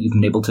that you've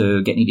been able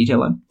to get any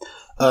detail on?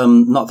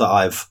 Not that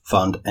I've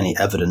found any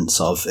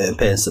evidence of. It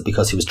appears that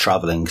because he was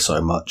travelling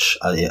so much,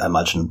 I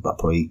imagine that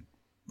probably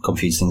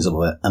confused things a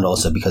bit, and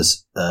also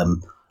because a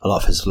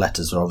lot of his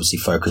letters are obviously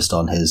focused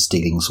on his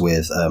dealings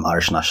with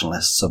Irish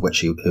nationalists, of which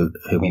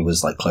whom he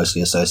was like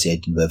closely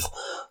associated with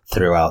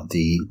throughout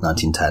the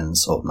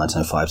 1910s, or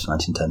 1905 to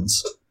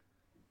 1910s.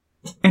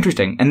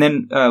 Interesting. And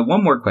then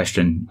one more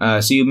question.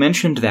 So you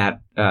mentioned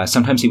that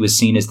sometimes he was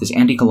seen as this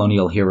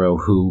anti-colonial hero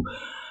who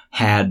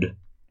had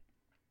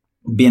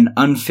been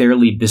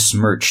unfairly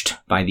besmirched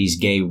by these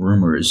gay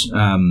rumors.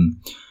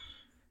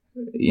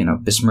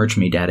 Besmirch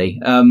me, daddy.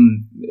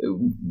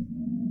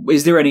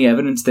 Is there any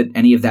evidence that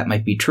any of that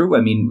might be true?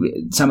 I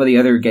mean, some of the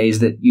other gays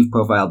that you've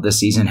profiled this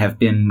season have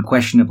been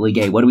questionably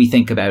gay. What do we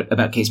think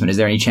about Casement? Is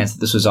there any chance that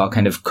this was all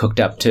kind of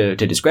cooked up to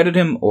discredit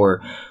him,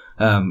 or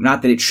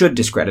not that it should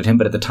discredit him,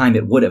 but at the time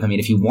it would have? I mean,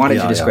 if you wanted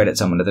to discredit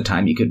someone at the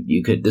time,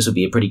 you could. This would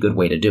be a pretty good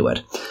way to do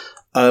it.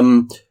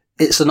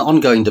 It's an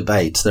ongoing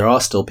debate. There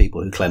are still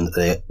people who claim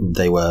that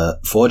they were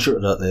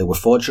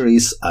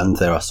forgeries, and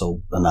there are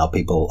still now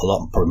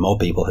probably more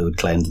people who would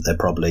claim that they're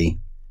probably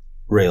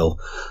real.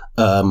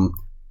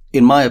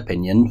 In my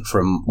opinion,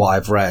 from what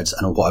I've read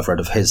and what I've read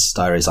of his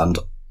diaries and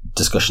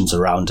discussions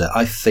around it,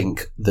 I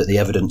think that the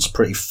evidence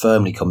pretty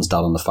firmly comes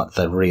down on the fact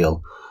they're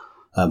real.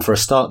 For a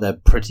start, they're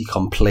pretty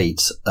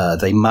complete.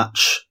 They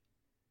match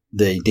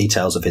the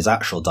details of his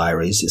actual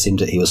diaries. It seemed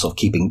that he was sort of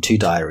keeping 2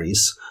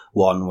 diaries.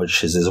 One,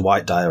 which is his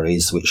white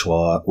diaries, which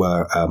were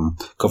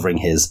covering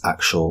his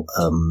actual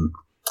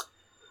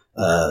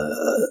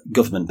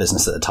government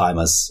business at the time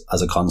as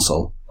a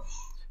consul.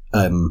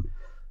 And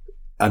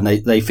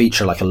they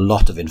feature like a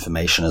lot of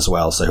information as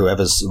well. So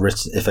whoever's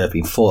written, if they've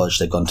been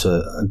forged, they've gone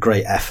to a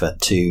great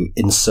effort to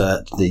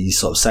insert the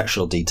sort of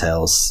sexual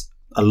details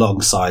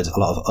alongside a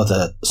lot of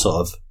other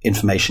sort of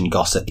information,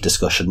 gossip,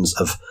 discussions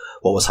of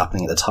what was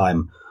happening at the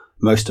time,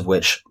 most of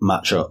which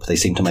match up. They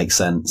seem to make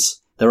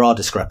sense. There are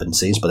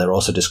discrepancies, but there are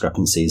also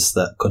discrepancies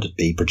that could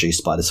be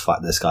produced by this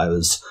fact that this guy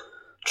was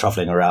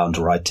traveling around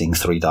writing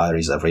 3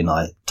 diaries every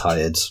night,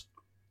 tired,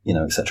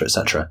 et cetera, et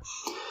cetera.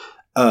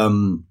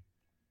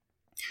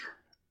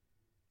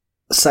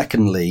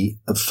 Secondly,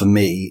 for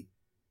me,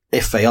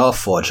 if they are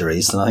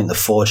forgeries, then I think the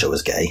forger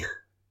was gay,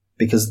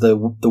 because the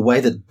way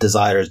that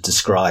Desire is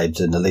described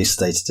and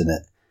elucidated in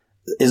it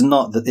is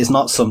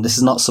not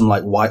some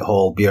like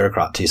Whitehall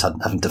bureaucrat who's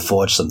having to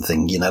forge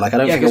something. Like I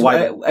don't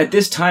think at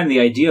this time the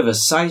idea of a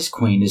size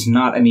queen is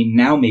not. I mean,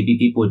 now maybe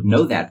people would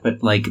know that,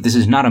 but like this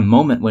is not a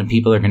moment when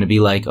people are going to be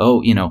like,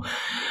 oh,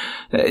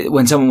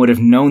 when someone would have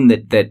known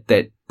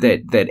that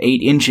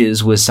 8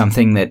 inches was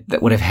something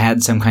that would have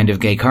had some kind of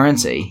gay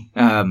currency.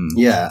 And,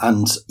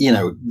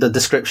 the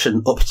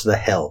description up to the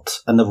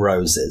hilt and the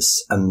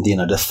roses and,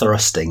 the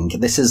thrusting.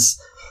 This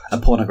is a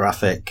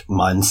pornographic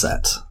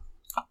mindset.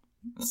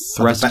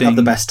 Thrusting. Of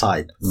the best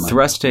type.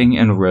 Thrusting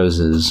and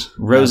roses.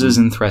 Roses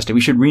and thrusting.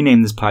 We should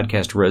rename this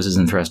podcast Roses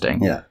and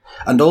Thrusting. Yeah.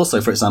 And also,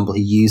 for example,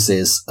 he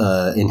uses,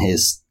 in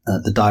his,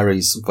 the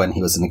diaries when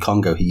he was in the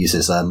Congo, he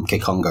uses,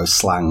 Kikongo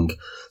slang.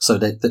 So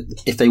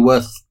if they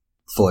were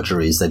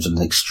forgeries, they've done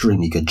an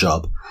extremely good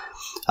job.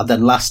 And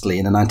then lastly,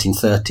 in the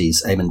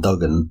 1930s, Eamon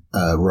Duggan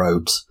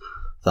wrote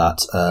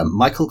that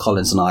Michael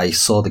Collins and I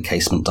saw the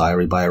Casement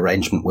diary by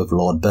arrangement with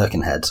Lord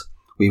Birkenhead.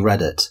 We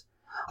read it.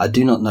 I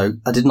did not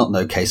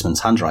know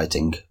Casement's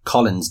handwriting.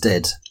 Collins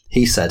did.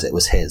 He said it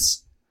was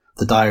his.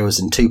 The diary was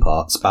in 2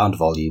 parts, bound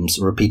volumes,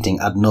 repeating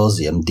ad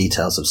nauseum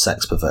details of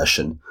sex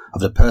perversion,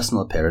 of the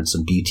personal appearance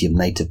and beauty of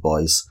native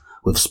boys,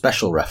 with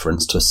special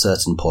reference to a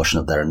certain portion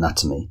of their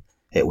anatomy.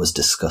 It was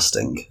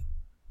disgusting.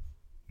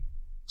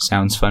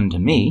 Sounds fun to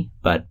me,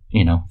 but,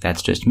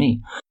 that's just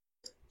me.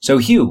 So,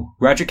 Hugh,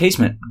 Roger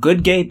Casement,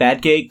 good gay,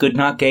 bad gay, good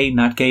not gay,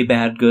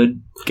 bad,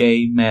 good,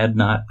 gay, mad,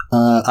 not?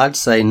 I'd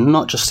say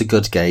not just a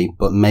good gay,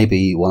 but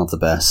maybe one of the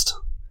best.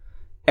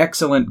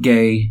 Excellent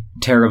gay,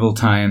 terrible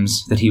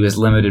times that he was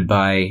limited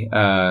by,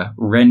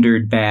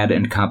 rendered bad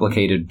and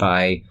complicated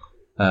by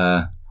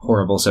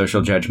horrible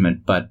social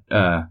judgment, but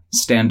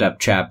stand-up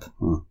chap,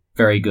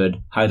 very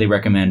good, highly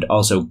recommend,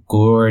 also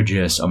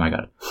gorgeous, oh my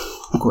god,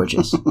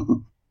 gorgeous.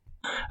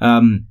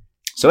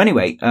 So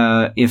anyway,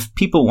 if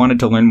people wanted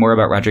to learn more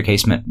about Roger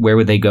Casement, where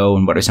would they go,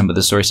 and what are some of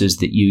the sources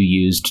that you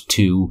used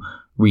to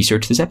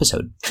research this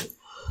episode?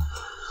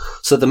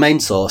 So the main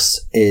source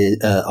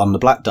on the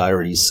Black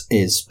Diaries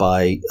is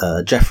by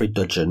Geoffrey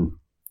Dudgeon,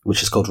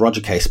 which is called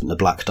Roger Casement, The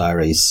Black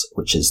Diaries,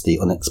 which is the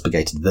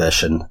unexpurgated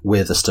version,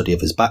 with a study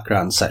of his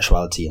background,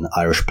 sexuality, and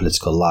Irish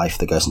political life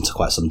that goes into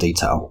quite some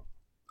detail.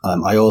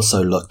 I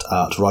also looked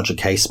at Roger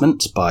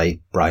Casement by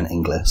Brian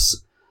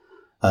Inglis,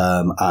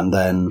 and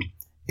then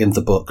in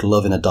the book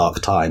Love in a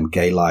Dark Time,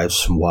 Gay Lives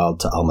from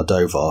Wilde to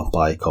Almodovar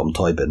by Colm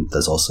Toibin,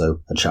 there's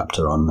also a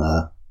chapter on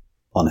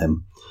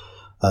him.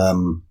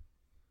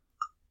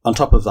 On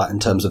top of that, in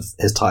terms of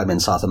his time in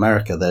South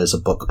America, there's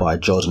a book by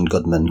Jordan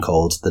Goodman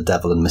called The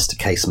Devil and Mr.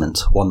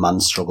 Casement, One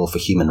Man's Struggle for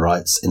Human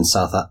Rights in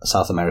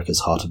South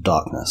America's Heart of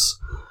Darkness.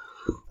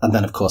 And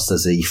then, of course,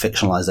 there's the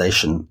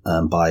fictionalization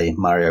by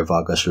Mario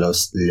Vargas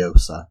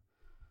Llosa,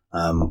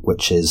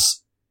 which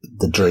is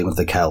The Dream of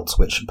the Celt,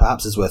 which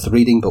perhaps is worth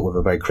reading, but with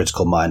a very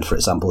critical mind. For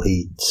example,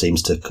 he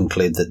seems to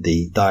conclude that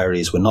the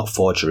diaries were not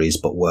forgeries,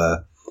 but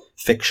were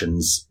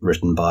fictions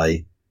written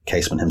by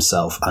Casement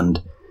himself,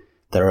 and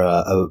there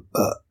are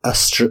a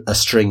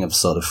string of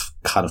sort of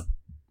kind of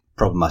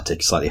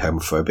problematic, slightly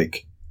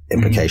homophobic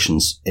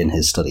implications in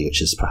his study, which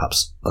is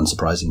perhaps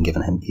unsurprising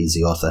given he's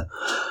the author.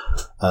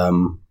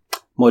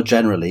 More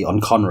generally,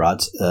 on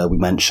Conrad, we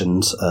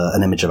mentioned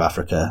An Image of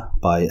Africa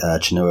by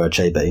Chinua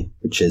Achebe,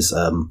 which is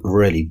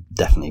really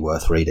definitely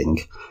worth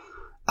reading,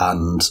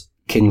 and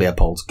King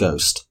Leopold's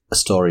Ghost, A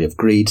Story of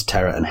Greed,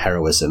 Terror and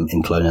Heroism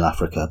in Colonial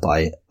Africa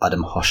by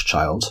Adam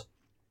Hochschild.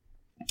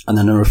 And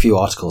then there are a few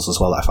articles as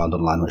well that I found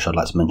online which I'd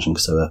like to mention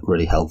because they were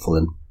really helpful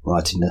in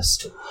writing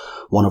this.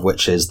 One of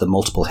which is The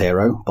Multiple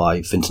Hero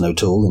by Fintan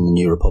O'Toole in the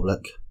New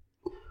Republic.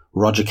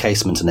 Roger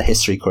Casement and a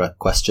History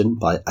Question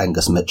by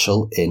Angus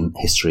Mitchell in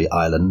History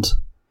Ireland.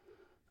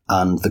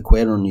 And The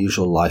Queer and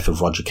Unusual Life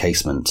of Roger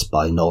Casement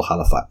by Noel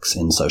Halifax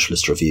in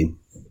Socialist Review.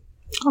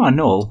 Oh,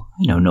 Noel.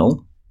 I know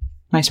Noel.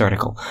 Nice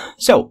article.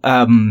 So,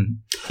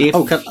 one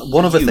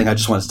other thing I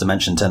just wanted to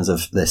mention in terms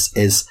of this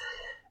is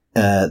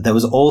there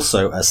was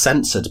also a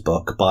censored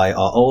book by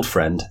our old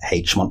friend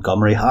H.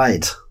 Montgomery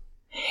Hyde.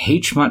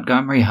 H.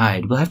 Montgomery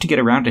Hyde. We'll have to get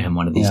around to him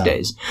one of these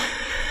days.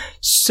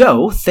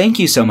 So, thank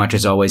you so much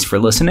as always for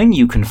listening.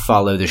 You can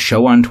follow the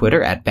show on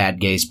Twitter at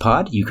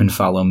BadGazePod. You can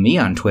follow me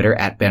on Twitter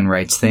at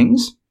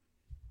BenWritesThings.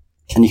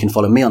 And you can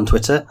follow me on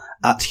Twitter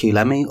at Hugh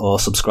Lemmy, or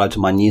subscribe to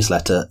my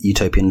newsletter,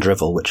 Utopian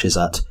Drivel, which is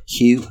at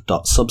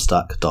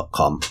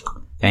hugh.substack.com.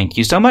 Thank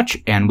you so much,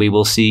 and we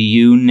will see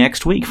you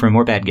next week for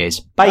more Bad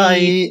Gaze. Bye!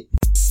 Bye.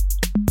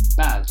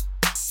 Bad.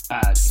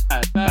 Bad.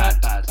 Bad.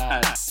 Bad. Bad.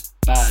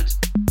 Bad.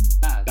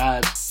 Bad.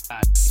 Bad.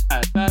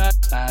 Bad.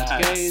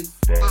 Bad gaze.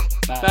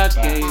 Bad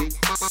gaze.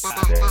 Bad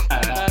gaze.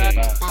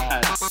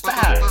 Bad.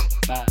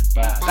 Bad.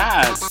 Bad.